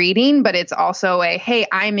a greeting, but it's also a, hey,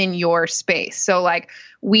 I'm in your space. So like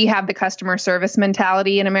we have the customer service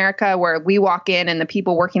mentality in America where we walk in and the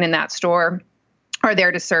people working in that store are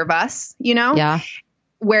there to serve us, you know? Yeah.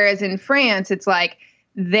 Whereas in France, it's like,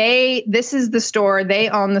 this is the store, they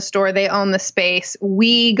own the space.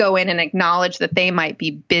 We go in and acknowledge that they might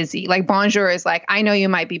be busy. Like bonjour is like, I know you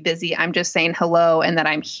might be busy. I'm just saying hello and that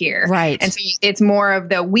I'm here. Right. And so it's more of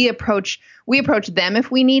the, we approach them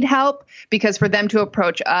if we need help, because for them to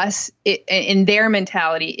approach us in their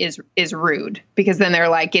mentality is rude, because then they're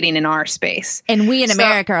like getting in our space. And we in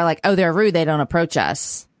America are like, oh, they're rude. They don't approach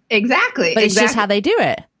us. Exactly. But it's just how they do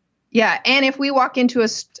it. Yeah. And if we walk into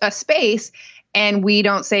a space and we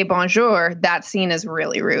don't say bonjour, that's seen as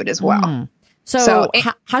really rude as well. So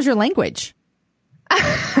how's your language?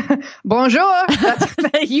 Bonjour.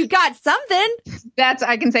 You got something.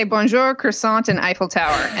 I can say bonjour, croissant, and Eiffel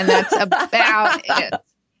Tower. And that's about it.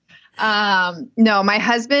 No, my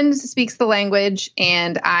husband speaks the language,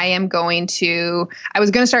 and I was going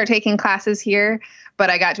to start taking classes here, but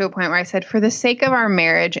I got to a point where I said, for the sake of our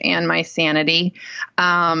marriage and my sanity,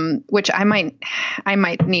 which I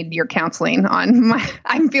might need your counseling on.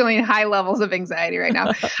 I'm feeling high levels of anxiety right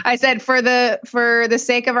now. I said, for the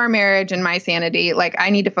sake of our marriage and my sanity, like I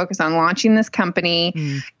need to focus on launching this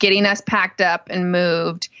company, getting us packed up and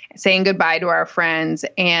moved, saying goodbye to our friends,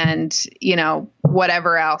 and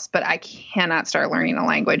whatever else. But I cannot start learning a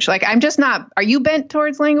language. Like I'm just not. Are you bent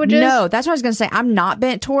towards languages? No, that's what I was going to say. I'm not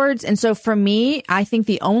bent towards. And so for me, I think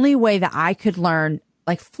the only way that I could learn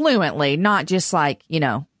like fluently, not just like,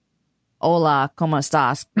 hola, ¿cómo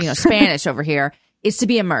estás? Spanish over here, is to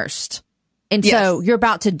be immersed. And so you're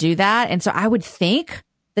about to do that. And so I would think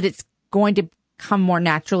that it's going to come more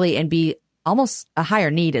naturally and be almost a higher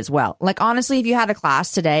need as well. Like, honestly, if you had a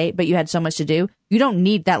class today, but you had so much to do, you don't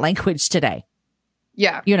need that language today.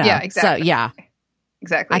 Yeah. Yeah, exactly. So, yeah.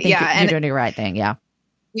 Exactly. I think you're doing the right thing. Yeah.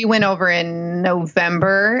 We went over in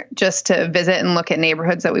November just to visit and look at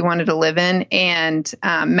neighborhoods that we wanted to live in. And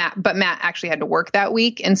Matt actually had to work that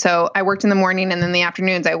week. And so I worked in the morning, and then the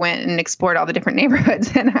afternoons I went and explored all the different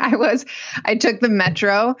neighborhoods. And I took the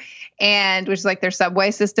metro, which is like their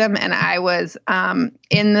subway system. And I was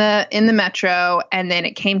in the metro, and then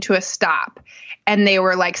it came to a stop. And they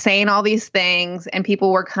were like saying all these things, and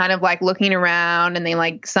people were kind of like looking around,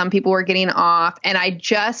 and some people were getting off. And I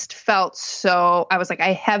just felt I was like,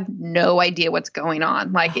 I have no idea what's going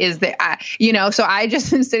on. Like, so I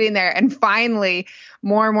just am sitting there, and finally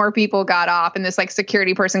more and more people got off, and this like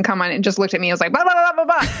security person come on and just looked at me. I was like, blah, blah, blah, blah,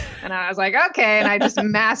 blah. And I was like, okay. And I just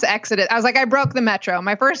mass exited. I was like, I broke the metro.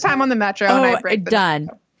 My first time on the metro. And I broke the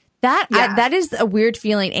metro. That is a weird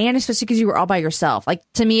feeling, and especially because you were all by yourself. Like,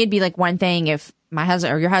 to me, it'd be like one thing if my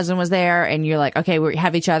husband or your husband was there, and you're like, okay, we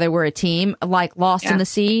have each other, we're a team, like lost in the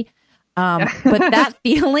sea. But that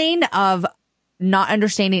feeling of not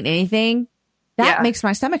understanding anything, that makes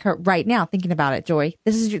my stomach hurt right now thinking about it. Joy,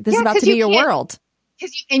 this is about to be your world.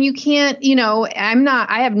 And you can't,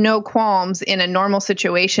 I have no qualms in a normal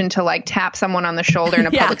situation to like tap someone on the shoulder in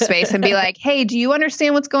a public space and be like, hey, do you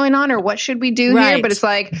understand what's going on, or what should we do here? But it's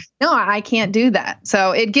like, no, I can't do that.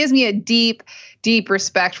 So it gives me a deep, deep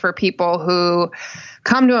respect for people who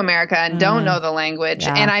come to America and don't know the language.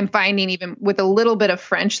 Yeah. And I'm finding, even with a little bit of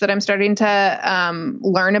French that I'm starting to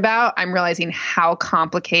learn about, I'm realizing how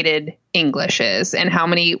complicated English is and how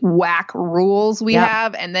many whack rules we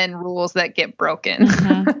have, and then rules that get broken.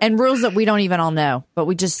 And rules that we don't even all know, but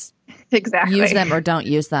we just use them or don't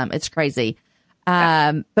use them. It's crazy.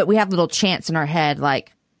 But we have little chants in our head,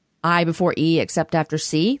 like I before E except after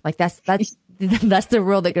C. Like that's the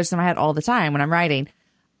rule that goes through my head all the time when I'm writing.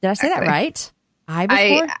 Did I say that right?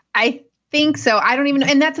 I think so. I don't even know.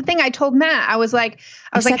 And that's the thing I told Matt. I was like,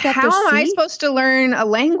 how am I supposed to learn a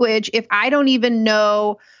language if I don't even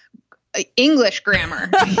know English grammar?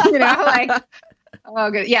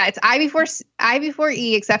 Oh, good. Yeah, it's I before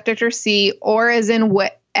E except after C, or as in way,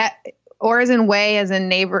 as in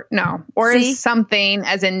neighbor. No, or as something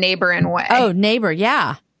as in neighbor and way. Oh, neighbor.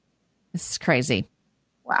 Yeah, this is crazy.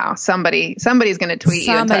 Wow, somebody's going to tweet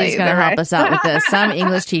you. Somebody's going to help us out with this. Some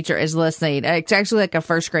English teacher is listening. It's actually like a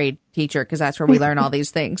first grade teacher, because that's where we learn all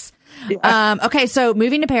these things. Okay, so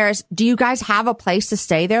moving to Paris, do you guys have a place to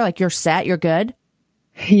stay there? Like, you're set, you're good?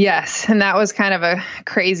 Yes. And that was kind of a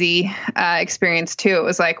crazy experience too. It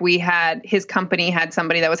was like his company had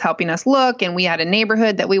somebody that was helping us look, and we had a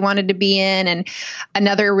neighborhood that we wanted to be in. And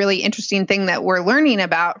another really interesting thing that we're learning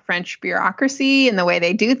about French bureaucracy and the way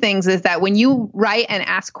they do things is that when you write and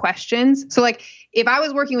ask questions, so like if I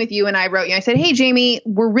was working with you and I wrote you, I said, hey, Jamie,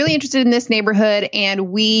 we're really interested in this neighborhood. And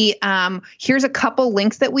here's a couple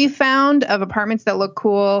links that we found of apartments that look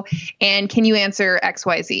cool. And can you answer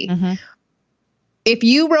XYZ? Mm-hmm. If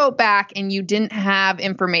you wrote back and you didn't have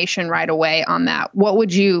information right away on that, what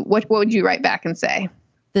would you write back and say?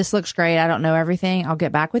 This looks great. I don't know everything. I'll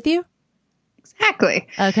get back with you. Exactly.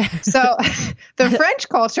 Okay. So the French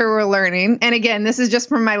culture we're learning, and again, this is just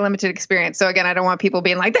from my limited experience. So again, I don't want people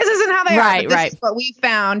being like, this isn't how they are. But this is what we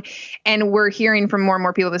found. And we're hearing from more and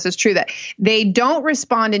more people, this is true, that they don't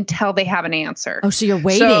respond until they have an answer. Oh, so you're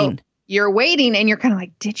waiting. You're waiting and you're kind of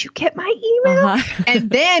like, did you get my email? Uh-huh. And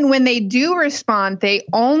then when they do respond, they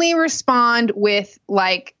only respond with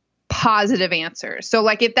like positive answers. So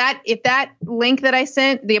like if that link that I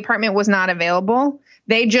sent, the apartment was not available,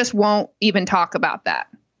 they just won't even talk about that.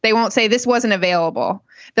 They won't say this wasn't available.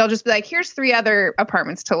 They'll just be like, here's 3 other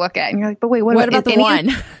apartments to look at. And you're like, but wait, what about the one?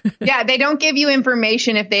 Yeah, they don't give you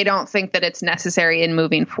information if they don't think that it's necessary in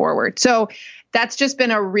moving forward. So that's just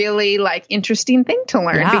been a really like interesting thing to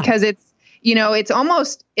learn because it's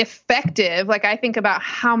almost effective. Like I think about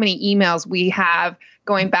how many emails we have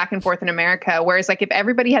going back and forth in America. Whereas like if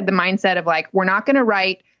everybody had the mindset of like, we're not going to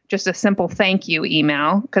write just a simple thank you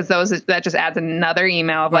email, because that just adds another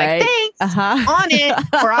email of like, thanks on it,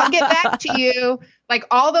 or I'll get back to you. Like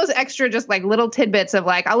all those extra, just like little tidbits of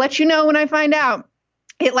like, I'll let you know when I find out.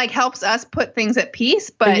 It like helps us put things at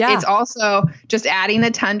peace, but it's also just adding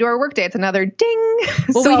a ton to our workday. It's another ding.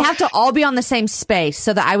 Well, we have to all be on the same space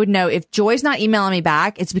so that I would know if Joy's not emailing me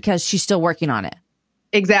back, it's because she's still working on it.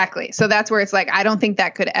 Exactly. So that's where it's like, I don't think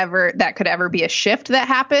that could ever be a shift that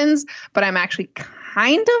happens, but I'm actually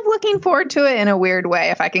kind of looking forward to it in a weird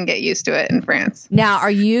way if I can get used to it in France. Now,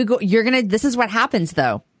 this is what happens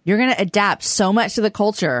though. You're going to adapt so much to the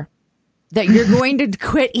culture that you're going to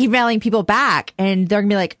quit emailing people back, and they're going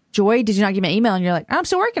to be like, Joy, did you not give me an email? And you're like, I'm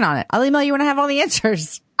still working on it. I'll email you when I have all the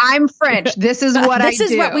answers. I'm French. This is what I do.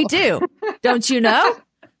 This is what we do. Don't you know?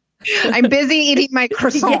 I'm busy eating my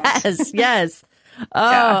croissants. Yes.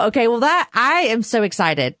 Oh, okay. Well, I am so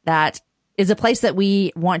excited. That is a place that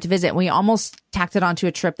we want to visit. We almost tacked it onto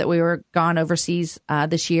a trip that we were gone overseas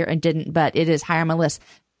this year and didn't, but it is high on my list.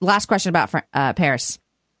 Last question about Paris.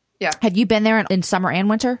 Yeah. Have you been there in summer and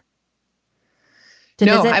winter?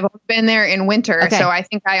 No, I've been there in winter. Okay. So I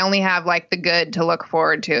think I only have like the good to look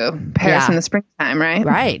forward to. Paris in the springtime, right?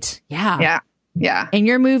 Right. Yeah. Yeah. And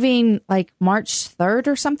you're moving like March 3rd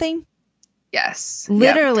or something? Yes.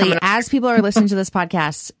 Literally, as people are listening to this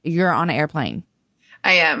podcast, you're on an airplane.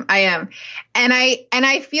 I am. And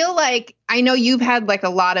I feel like, I know you've had like a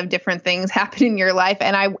lot of different things happen in your life,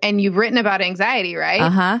 and you've written about anxiety, right?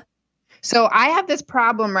 Uh-huh. So I have this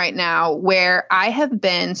problem right now where I have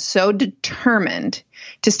been so determined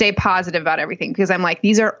to stay positive about everything, because I'm like,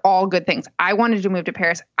 these are all good things. I wanted to move to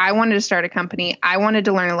Paris. I wanted to start a company. I wanted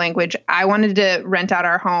to learn a language. I wanted to rent out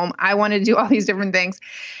our home. I wanted to do all these different things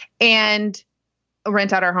and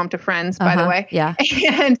rent out our home to friends, by the way. Yeah.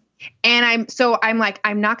 And I'm like,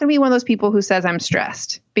 I'm not going to be one of those people who says I'm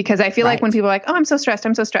stressed, because I feel like when people are like, oh, I'm so stressed.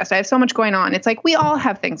 I have so much going on. It's like, we all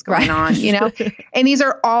have things going on, you know, and these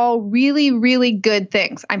are all really, really good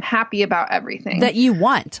things. I'm happy about everything that you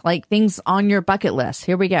want, like things on your bucket list.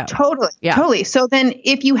 Here we go. Totally. Yeah. Totally. So then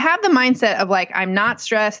if you have the mindset of like, I'm not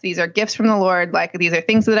stressed, these are gifts from the Lord, like these are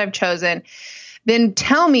things that I've chosen, then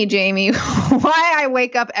tell me, Jamie, why I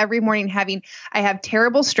wake up every morning I have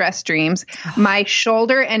terrible stress dreams. My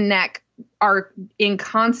shoulder and neck are in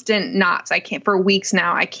constant knots. For weeks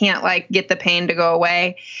now, I can't like get the pain to go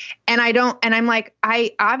away. And I'm like,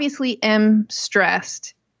 I obviously am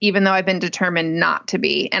stressed, even though I've been determined not to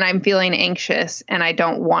be, and I'm feeling anxious and I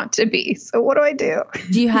don't want to be. So what do I do?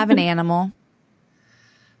 Do you have an animal?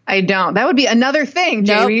 I don't. That would be another thing,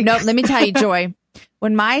 Jamie. Nope. Let me tell you, Joy.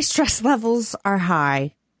 When my stress levels are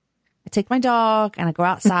high, I take my dog and I go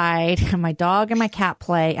outside and my dog and my cat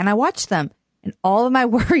play and I watch them, and all of my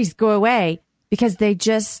worries go away because they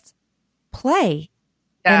just play.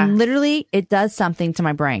 Yeah. And literally it does something to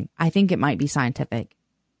my brain. I think it might be scientific.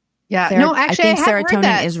 Yeah. No, actually, I think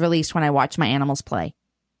serotonin is released when I watch my animals play.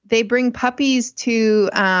 They bring puppies to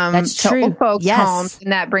old folks' homes,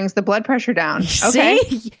 and that brings the blood pressure down. Okay.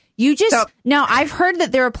 See? Now I've heard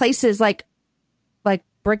that there are places like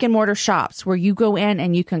brick and mortar shops where you go in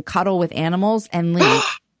and you can cuddle with animals and leave.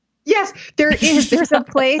 Yes, there is. There's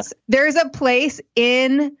a place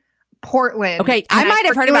in Portland. Okay, I might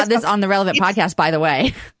have heard about this on the Relevant podcast, by the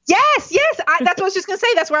way. Yes. That's what I was just going to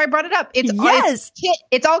say. That's where I brought it up. It's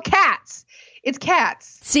all cats. It's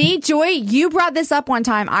cats. See, Joy, you brought this up one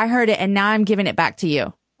time. I heard it, and now I'm giving it back to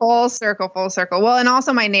you. Full circle. Well, and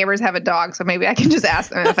also my neighbors have a dog, so maybe I can just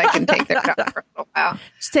ask them if I can take their dog for a little while.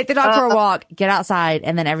 Just take the dog for a walk, get outside,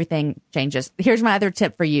 and then everything changes. Here's my other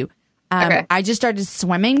tip for you. Okay. I just started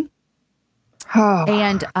swimming.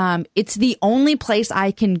 And it's the only place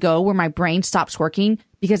I can go where my brain stops working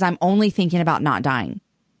because I'm only thinking about not dying.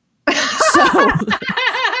 So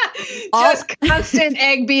just constant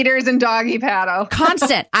egg beaters and doggy paddle.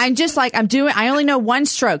 Constant. I only know one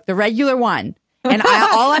stroke, the regular one. And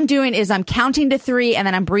all I'm doing is I'm counting to 3 and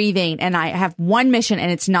then I'm breathing and I have one mission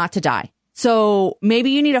and it's not to die. So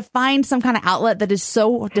maybe you need to find some kind of outlet that is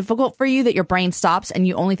so difficult for you that your brain stops and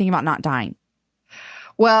you only think about not dying.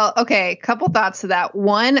 Well, okay. Couple thoughts to that.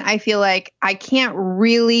 One, I feel like I can't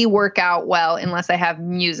really work out well unless I have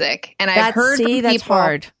music. And I've heard from people, that's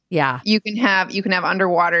hard. Yeah. You can have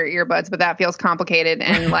underwater earbuds, but that feels complicated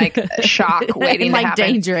and like a shock waiting to happen.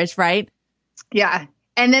 Dangerous, right? Yeah.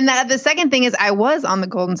 And then the second thing is I was on the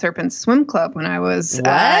Golden Serpent Swim Club when I was in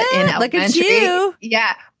elementary. Look at you.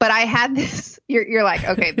 Yeah. But I had this, you're like,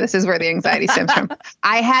 okay, this is where the anxiety stems from.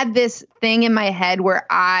 I had this thing in my head where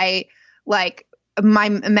my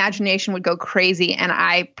imagination would go crazy and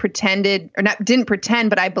I didn't pretend,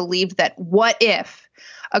 but I believed that what if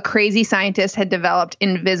a crazy scientist had developed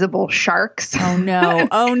invisible sharks? Oh no.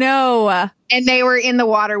 Oh no. And they were in the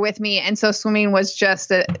water with me. And so swimming was that's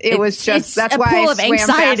why I swam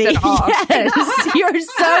anxiety. fast at all. Yes. You're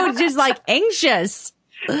so just like anxious.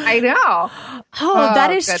 I know. Oh,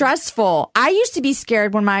 that is stressful. I used to be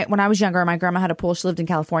scared when I was younger. My grandma had a pool. She lived in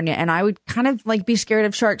California, and I would kind of like be scared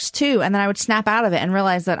of sharks too. And then I would snap out of it and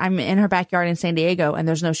realize that I'm in her backyard in San Diego, and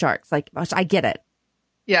there's no sharks. Like, I get it.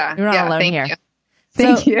 Yeah, you're not alone here.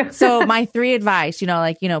 Thank you. So my 3 advice,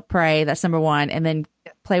 pray. That's number 1, and then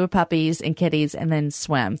play with puppies and kitties, and then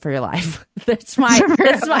swim for your life. That's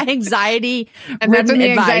my anxiety. And that's when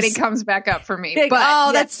the anxiety comes back up for me.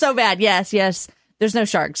 That's so bad. Yes. There's no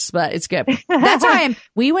sharks, but it's good. That's why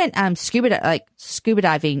we went scuba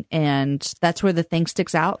diving, and that's where the thing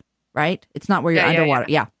sticks out, right? It's not where you're underwater.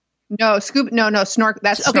 Yeah. No, snorkel.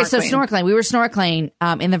 That's okay. Snorkeling. So snorkeling. We were snorkeling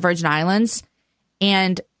in the Virgin Islands,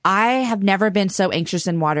 and I have never been so anxious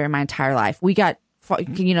in water in my entire life. We got,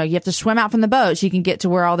 you have to swim out from the boat so you can get to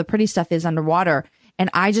where all the pretty stuff is underwater.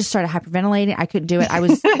 And I just started hyperventilating. I couldn't do it. I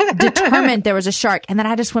was determined there was a shark, and then I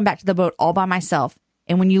had to swim back to the boat all by myself.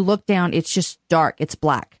 And when you look down, it's just dark. It's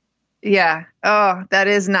black. Yeah. Oh, that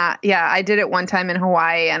is not. Yeah. I did it one time in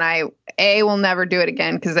Hawaii, and I will never do it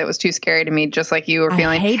again because it was too scary to me, just like you were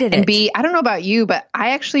feeling. I hated it. And B, I don't know about you, but I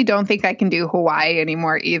actually don't think I can do Hawaii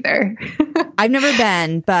anymore either. I've never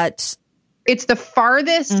been, but it's the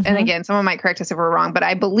farthest. And again, someone might correct us if we're wrong, but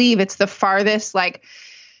I believe it's the farthest,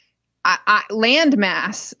 land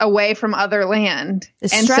mass away from other land.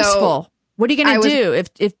 It's stressful. What are you going to do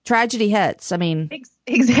if tragedy hits? I mean,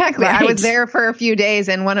 exactly. Right. I was there for a few days,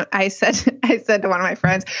 and I said to one of my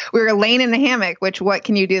friends, we were laying in the hammock, which what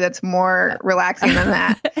can you do that's more relaxing than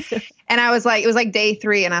that? And I was like, it was like day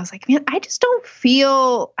 3, and I was like, man, I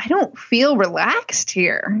don't feel relaxed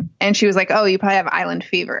here. And she was like, oh, you probably have island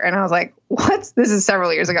fever. And I was like, this is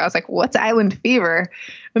several years ago. I was like, what's island fever?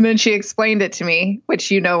 And then she explained it to me, which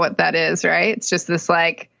you know what that is, right? It's just this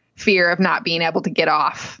like fear of not being able to get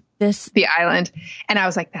off the island. And I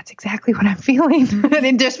was like, that's exactly what I'm feeling. And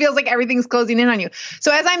it just feels like everything's closing in on you.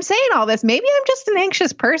 So as I'm saying all this, maybe I'm just an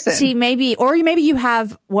anxious person. See, maybe you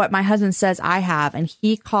have what my husband says I have, and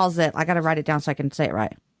he calls it, I got to write it down so I can say it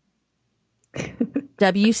right.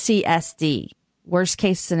 WCSD, worst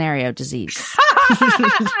case scenario disease.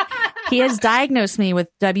 He has diagnosed me with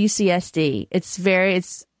WCSD.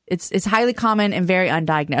 It's highly common and very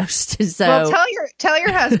undiagnosed. So, well, tell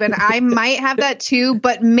your husband I might have that too,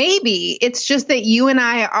 but maybe it's just that you and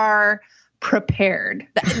I are prepared.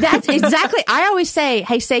 That's exactly. I always say,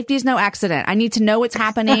 hey, safety is no accident. I need to know what's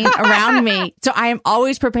happening around me. So I am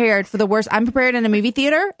always prepared for the worst. I'm prepared in a movie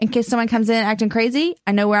theater in case someone comes in acting crazy.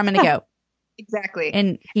 I know where I'm going to go. Exactly.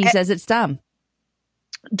 And he says it's dumb.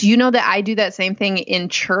 Do you know that I do that same thing in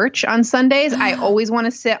church on Sundays? I always want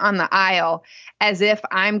to sit on the aisle as if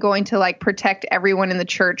I'm going to protect everyone in the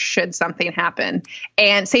church should something happen.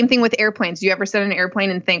 And same thing with airplanes. Do you ever sit in an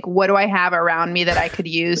airplane and think, what do I have around me that I could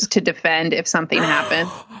use to defend if something happened?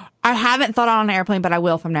 I haven't thought on an airplane, but I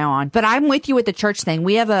will from now on. But I'm with you with the church thing.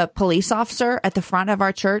 We have a police officer at the front of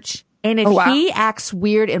our church. And if he acts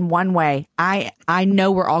weird in one way, I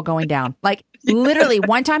know we're all going down. Literally,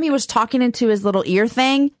 one time he was talking into his little ear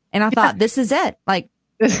thing, and I thought, this is it.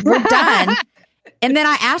 We're done. And then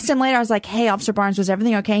I asked him later, I was like, hey, Officer Barnes, was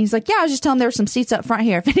everything okay? And he's like, yeah, I was just telling him there were some seats up front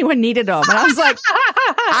here if anyone needed them. And I was like,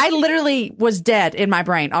 I literally was dead in my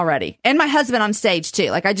brain already. And my husband on stage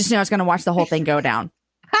too. Like, I just knew I was going to watch the whole thing go down.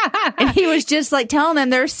 And he was just like telling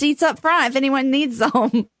them there are seats up front if anyone needs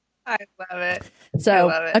them. I love it.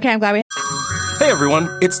 So, okay, I'm glad we... Hey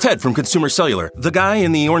everyone, it's Ted from Consumer Cellular, the guy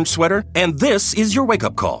in the orange sweater, and this is your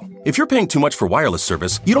wake-up call. If you're paying too much for wireless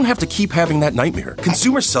service, you don't have to keep having that nightmare.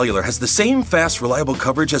 Consumer Cellular has the same fast, reliable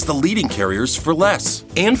coverage as the leading carriers for less.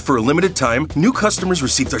 And for a limited time, new customers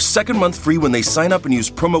receive their second month free when they sign up and use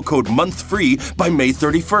promo code MONTHFREE by May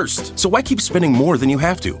 31st. So why keep spending more than you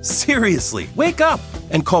have to? Seriously, wake up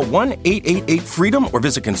and call 1-888-FREEDOM or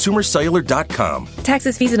visit consumercellular.com.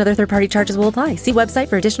 Taxes, fees, and other third-party charges will apply. See website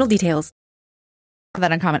for additional details.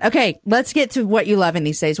 That uncommon. Okay, let's get to what you love in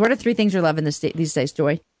these days. What are 3 things you're loving these days,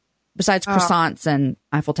 Joy? Besides croissants and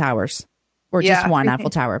Eiffel Towers. Or just one Eiffel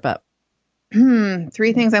Tower, but... 3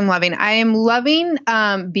 things I'm loving. I am loving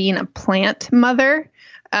being a plant mother.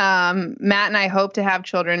 Matt and I hope to have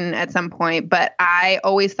children at some point, but I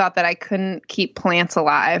always thought that I couldn't keep plants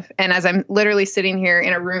alive. And as I'm literally sitting here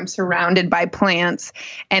in a room surrounded by plants,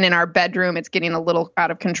 and in our bedroom, it's getting a little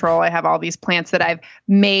out of control. I have all these plants that I've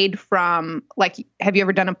made from, like, have you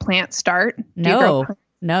ever done a plant start? No,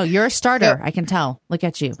 you're a starter. I can tell. Look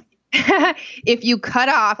at you. If you cut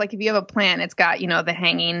off, like if you have a plant, it's got, the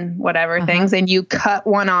hanging whatever things, and you cut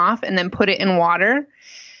one off and then put it in water,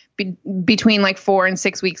 between like 4 and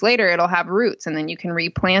 6 weeks later, it'll have roots and then you can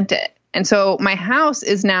replant it. And so my house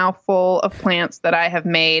is now full of plants that I have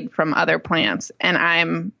made from other plants.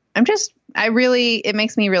 And it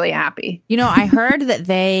makes me really happy. I heard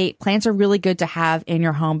that plants are really good to have in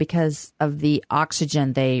your home because of the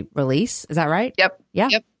oxygen they release. Is that right? Yep. Yeah.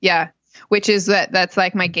 Yep. Yeah. Which is that's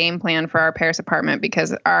like my game plan for our Paris apartment,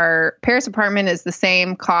 because our Paris apartment is the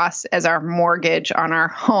same cost as our mortgage on our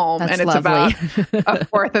home. That's and it's lovely. about a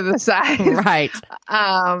fourth of the size. Right.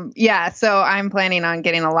 So I'm planning on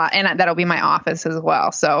getting a lot, and that'll be my office as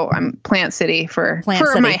well. So I'm Plant City for my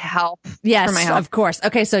health. Yes, for my health. Of course.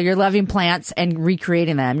 Okay. So you're loving plants and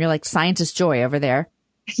recreating them. You're like Scientist Joy over there.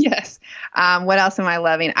 Yes. What else am I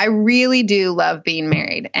loving? I really do love being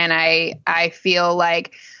married. And I feel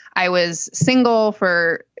like I was single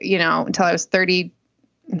for, until I was 30,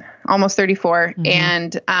 almost 34.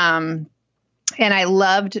 And I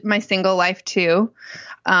loved my single life too.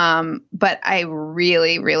 But I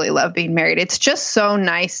really, really love being married. It's just so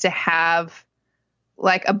nice to have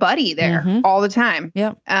like a buddy there all the time.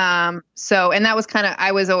 Yeah. And that was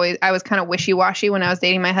I was kind of wishy-washy when I was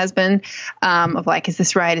dating my husband, of like, is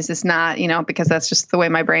this right? Is this not, because that's just the way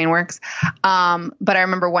my brain works. But I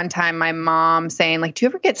remember one time my mom saying like, do you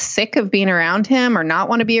ever get sick of being around him or not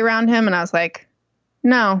want to be around him? And I was like,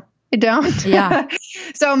 no, I don't. Yeah.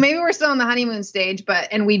 So maybe we're still in the honeymoon stage,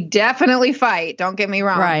 and we definitely fight. Don't get me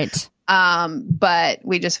wrong. Right. But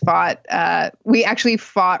we just fought, we actually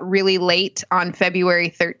fought really late on February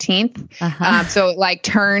 13th. So it like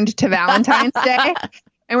turned to Valentine's Day,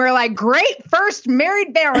 and we were like, great first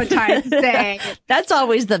married Valentine's Day. That's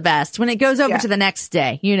always the best when it goes over to the next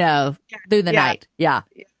day, through the night. Yeah.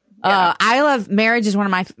 I love marriage is one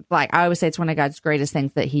of my, I always say it's one of God's greatest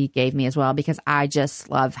things that he gave me as well, because I just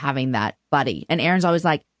love having that buddy. And Aaron's always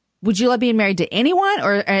like, would you love being married to anyone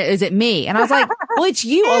or is it me? And I was like, well, it's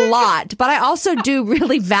you a lot, but I also do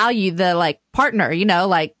really value the partner,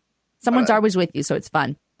 someone's always with you. So it's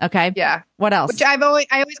fun. Okay. Yeah. What else? Which I always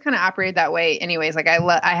kind of operated that way anyways. Like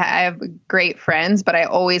I have great friends, but I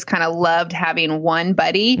always kind of loved having one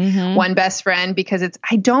buddy, one best friend, because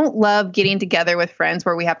I don't love getting together with friends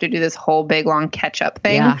where we have to do this whole big long catch up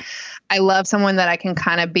thing. Yeah. I love someone that I can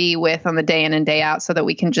kind of be with on the day in and day out so that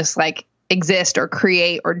we can just exist or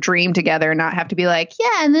create or dream together and not have to be like,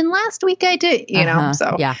 yeah, and then last week I did,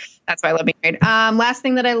 so yeah, that's why I love being married. Last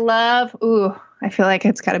thing that I love, I feel like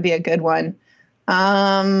it's got to be a good one.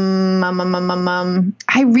 I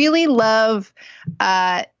really love,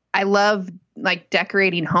 I love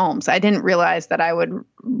decorating homes. I didn't realize that I would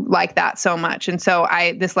like that so much. And so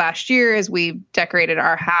this last year, as we decorated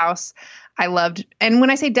our house, I loved, and when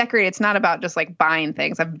I say decorate, it's not about just buying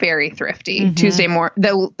things. I'm very thrifty.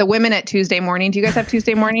 The women at Tuesday morning. Do you guys have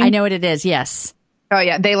Tuesday morning? I know what it is. Yes. Oh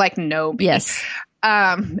yeah. They know me. Yes.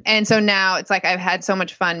 And so now it's I've had so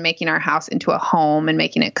much fun making our house into a home and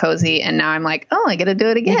making it cozy. And now I'm like, I get to do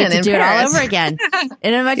it again. You get to do it all over again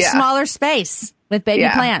in a much smaller space with baby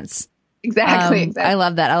plants. Exactly. I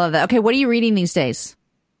love that. Okay. What are you reading these days?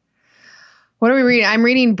 What are we reading? I'm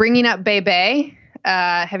reading Bringing Up Bebe.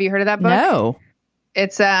 Have you heard of that book? No.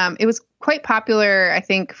 It was quite popular, I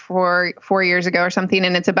think, for 4 years ago or something.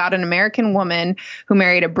 And it's about an American woman who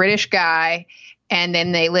married a British guy, and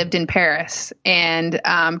then they lived in Paris, and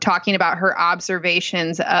talking about her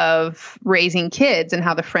observations of raising kids and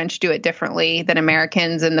how the French do it differently than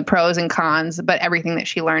Americans, and the pros and cons, but everything that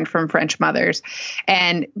she learned from French mothers.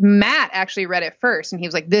 And Matt actually read it first, and he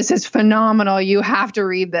was like, "This is phenomenal. You have to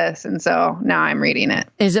read this." And so now I'm reading it.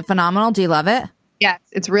 Is it phenomenal? Do you love it? Yes,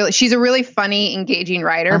 she's a really funny, engaging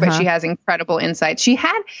writer, but she has incredible insights. My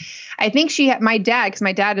dad, because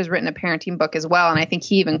my dad has written a parenting book as well. And I think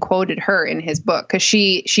he even quoted her in his book because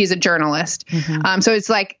she's a journalist. So it's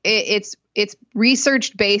like, it's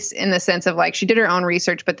research based in the sense of like, she did her own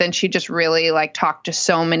research, but then she just really like talked to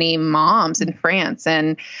so many moms in France.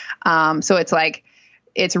 And so it's like,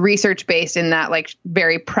 it's research based in that like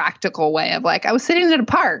very practical way of like, I was sitting at a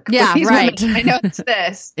park. Yeah, right. Women, I noticed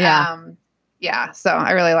this. Yeah, so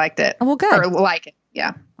I really liked it. Oh, well, good. Or like it,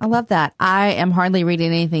 yeah. I love that. I am hardly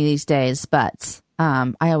reading anything these days, but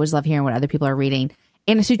I always love hearing what other people are reading.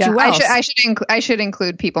 And it suits you well. I should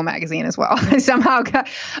include People magazine as well.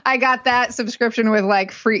 I got that subscription with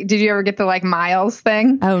like free. Did you ever get the like miles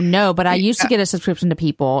thing? Oh, no, but I used to get a subscription to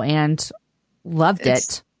People and loved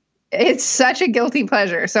it. It's such a guilty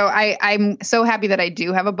pleasure. So I'm so happy that I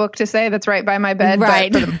do have a book to say that's right by my bed.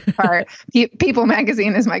 Right. But for the most part, People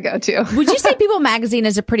magazine is my go-to. Would you say People magazine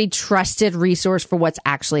is a pretty trusted resource for what's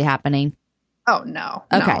actually happening? Oh, no.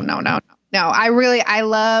 Okay. No. I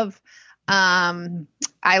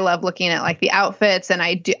love looking at like the outfits, and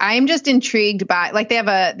I'm just intrigued by like they have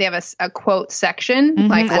a quote section,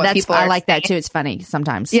 like what people are I like saying. that too. It's funny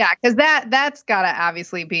sometimes. Yeah, because that's gotta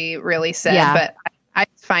obviously be really said. Yeah. But I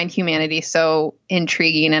find humanity so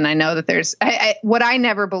intriguing, and I know that there's what I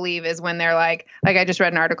never believe is when they're like I just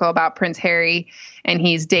read an article about Prince Harry, and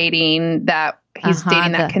he's dating that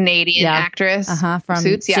Canadian actress from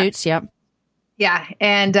Suits. Yep. Yeah,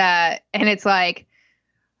 and it's like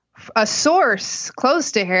a source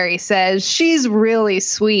close to Harry says she's really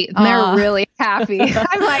sweet and they're really happy.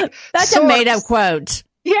 I'm like, that's a made up quote.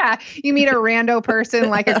 Yeah, you meet a rando person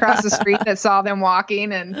like across the street that saw them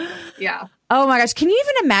walking, and yeah. Oh my gosh. Can you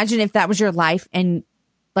even imagine if that was your life and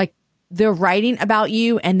like they're writing about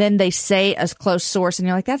you and then they say a close source and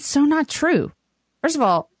you're like, that's so not true. First of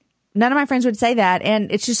all, none of my friends would say that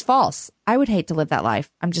and it's just false. I would hate to live that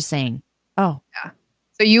life. I'm just saying. Oh. Yeah.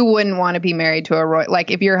 So you wouldn't want to be married to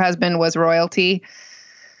like if your husband was royalty?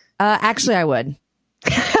 Actually, I would.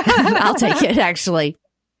 I'll take it actually.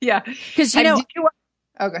 Yeah. Because,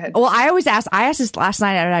 oh, go ahead. Well, I asked this last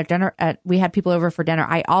night at dinner. We had people over for dinner.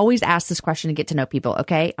 I always ask this question to get to know people.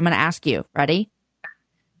 Okay. I'm going to ask you. Ready?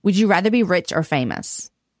 Would you rather be rich or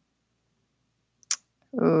famous?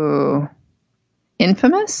 Ooh.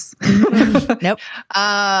 Infamous? Nope.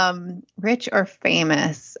 Rich or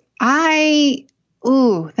famous?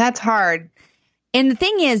 That's hard. And the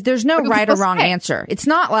thing is, there's no right or wrong answer. It's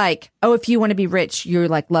not like, oh, if you want to be rich, you're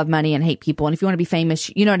like love money and hate people. And if you want to be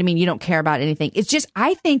famous, you know what I mean? You don't care about anything. It's just,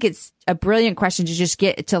 I think it's a brilliant question to just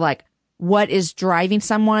get to like, what is driving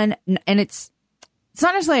someone? And it's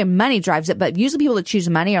not necessarily money drives it, but usually people that choose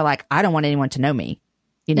money are like, I don't want anyone to know me,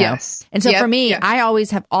 you know? Yes. And so for me, I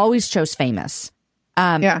always chose famous.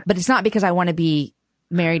 But it's not because I want to be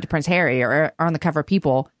married to Prince Harry or on the cover of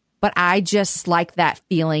People. But I just like that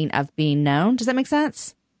feeling of being known. Does that make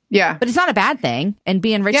sense? Yeah. But it's not a bad thing. And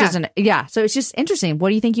being rich isn't. Yeah. So it's just interesting. What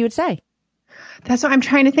do you think you would say? That's what I'm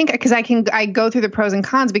trying to think, because I go through the pros and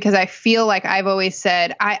cons, because I feel like I've always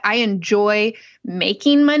said I enjoy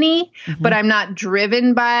making money, but I'm not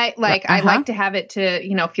driven by like I like to have it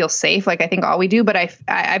to, feel safe. Like I think all we do. But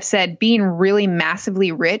I've said being really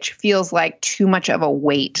massively rich feels like too much of a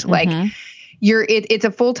weight. Like it's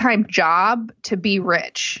a full-time job to be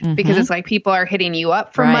rich, because it's like people are hitting you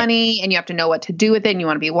up for money and you have to know what to do with it and you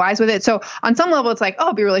want to be wise with it. So on some level, it's like, oh,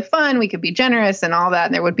 it'd be really fun. We could be generous and all that.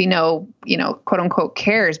 And there would be no, quote unquote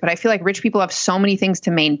cares. But I feel like rich people have so many things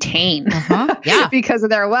to maintain because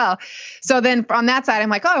of their wealth. So then on that side,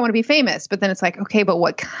 I'm like, oh, I want to be famous. But then it's like, okay, but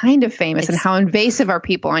what kind of famous and how invasive are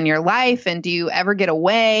people on your life? And do you ever get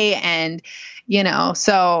away? And,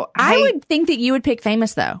 so I would think that you would pick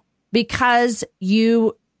famous though. Because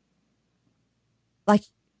you like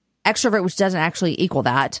extrovert, which doesn't actually equal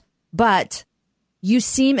that, but you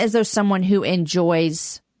seem as though someone who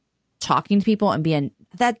enjoys talking to people and being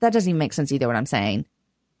that doesn't even make sense either. What I'm saying,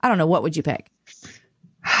 I don't know. What would you pick?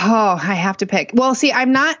 Oh, I have to pick. Well, see,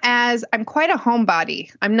 I'm quite a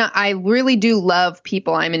homebody. I really do love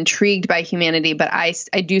people. I'm intrigued by humanity, but I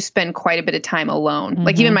do spend quite a bit of time alone.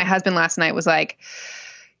 Like even my husband last night was like,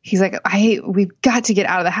 he's like, we've got to get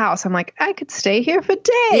out of the house. I'm like, I could stay here for days.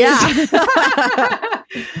 Yeah.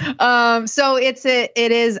 So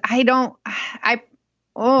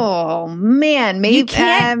oh man, maybe you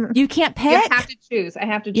can't pick. You have to choose. I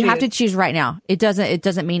have to choose. You have to choose right now. It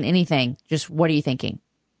doesn't mean anything. Just what are you thinking?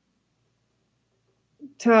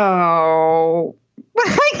 Oh,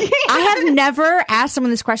 I have never asked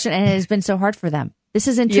someone this question and it has been so hard for them. This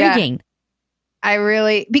is intriguing.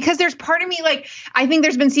 Yeah. Because there's part of me, like, I think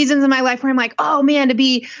there's been seasons in my life where I'm like, oh man, to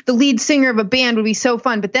be the lead singer of a band would be so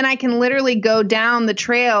fun. But then I can literally go down the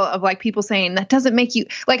trail of like people saying that doesn't make you,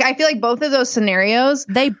 like, I feel like both of those scenarios.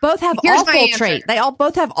 They both have awful traits. They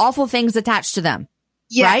both have awful things attached to them.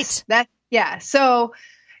 Yes, right?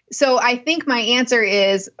 So I think my answer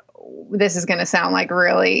is, this is going to sound like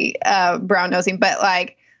really brown nosing, but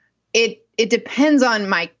like it depends on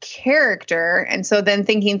my character. And so then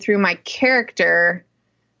thinking through my character,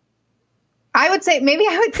 I would say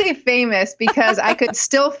famous because I could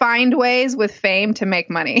still find ways with fame to make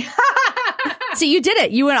money. So you did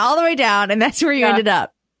it. You went all the way down and that's where you ended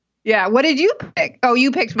up. Yeah. What did you pick? Oh,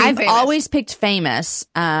 you picked being famous. I've always picked famous.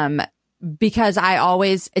 Because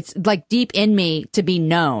it's like deep in me to be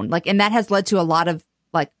known. Like, and that has led to a lot of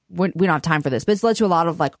like, we don't have time for this, but it's led to a lot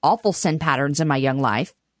of like awful sin patterns in my young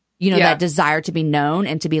life. You know, that desire to be known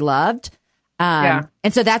and to be loved. And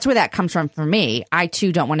so that's where that comes from for me. I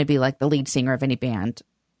too don't want to be like the lead singer of any band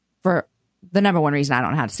for the number one reason I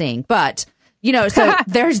don't know how to sing. But, you know, so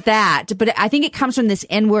there's that. But I think it comes from this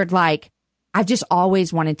inward, like, I've just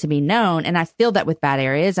always wanted to be known. And I feel that with bad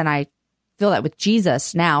areas. And I feel that with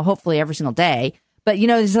Jesus now, hopefully every single day. But, you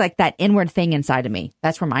know, there's like that inward thing inside of me.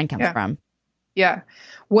 That's where mine comes from. Yeah.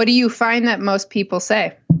 What do you find that most people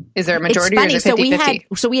say? Is there a majority or is it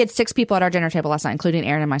 50-50? So we had 6 people at our dinner table last night, including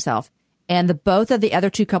Aaron and myself. And both of the other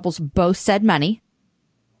 2 couples both said money.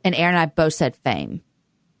 And Aaron and I both said fame.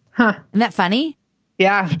 Huh. Isn't that funny?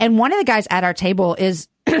 Yeah. And one of the guys at our table is,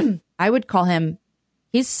 I would call him,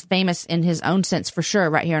 he's famous in his own sense for sure,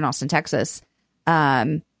 right here in Austin, Texas.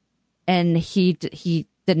 And he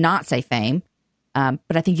did not say fame.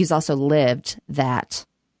 But I think he's also lived that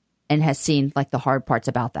and has seen like the hard parts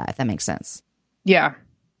about that, if that makes sense. Yeah.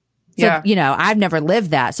 So, you know, I've never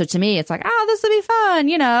lived that. So to me, it's like, oh, this will be fun,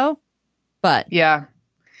 you know, but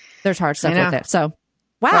there's hard stuff with it. So,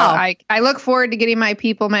 wow. Well, I look forward to getting my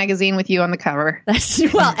People magazine with you on the cover.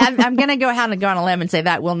 Well, I'm going to go out and go on a limb and say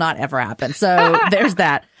that will not ever happen. So there's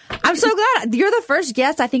that. I'm so glad you're the first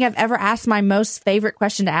guest I think I've ever asked my most favorite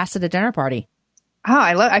question to ask at a dinner party. Oh,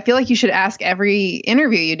 I feel like you should ask every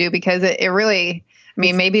interview you do because it really, I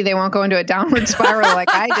mean, maybe they won't go into a downward spiral like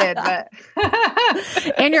I did, but.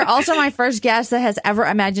 And you're also my first guest that has ever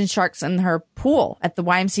imagined sharks in her pool at the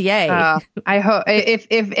YMCA. I hope if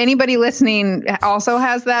anybody listening also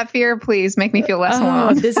has that fear, please make me feel less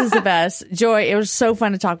alone. This is the best. Joy, it was so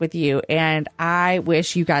fun to talk with you. And I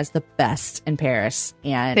wish you guys the best in Paris.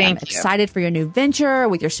 And I'm excited for your new venture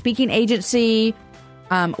with your speaking agency.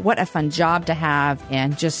 What a fun job to have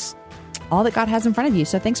and just all that God has in front of you.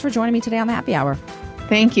 So thanks for joining me today on the Happy Hour.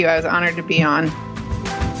 Thank you. I was honored to be on.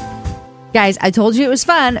 Guys, I told you it was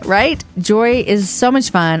fun, right? Joy is so much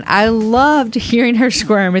fun. I loved hearing her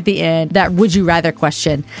squirm at the end, that would you rather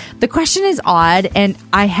question. The question is odd, and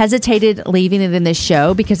I hesitated leaving it in this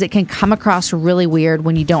show because it can come across really weird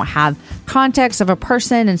when you don't have context of a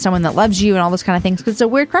person and someone that loves you and all those kind of things, because it's a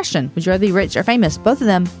weird question. Would you rather be rich or famous? Both of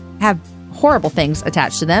them have horrible things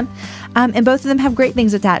attached to them. And both of them have great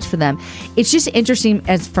things attached to them. It's just interesting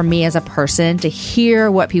for me as a person to hear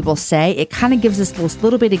what people say. It kind of gives us this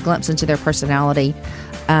little bitty glimpse into their personality.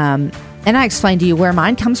 And I explained to you where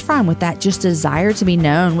mine comes from with that just desire to be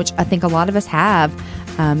known, which I think a lot of us have.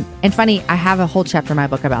 And funny, I have a whole chapter in my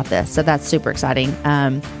book about this. So that's super exciting.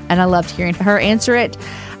 And I loved hearing her answer it.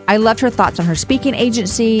 I loved her thoughts on her speaking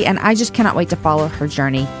agency. And I just cannot wait to follow her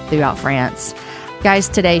journey throughout France. Guys,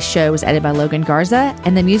 today's show was edited by Logan Garza,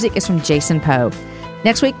 and the music is from Jason Poe.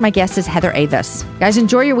 Next week, my guest is Heather Avis. Guys,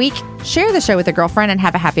 enjoy your week. Share the show with a girlfriend and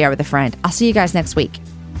have a happy hour with a friend. I'll see you guys next week.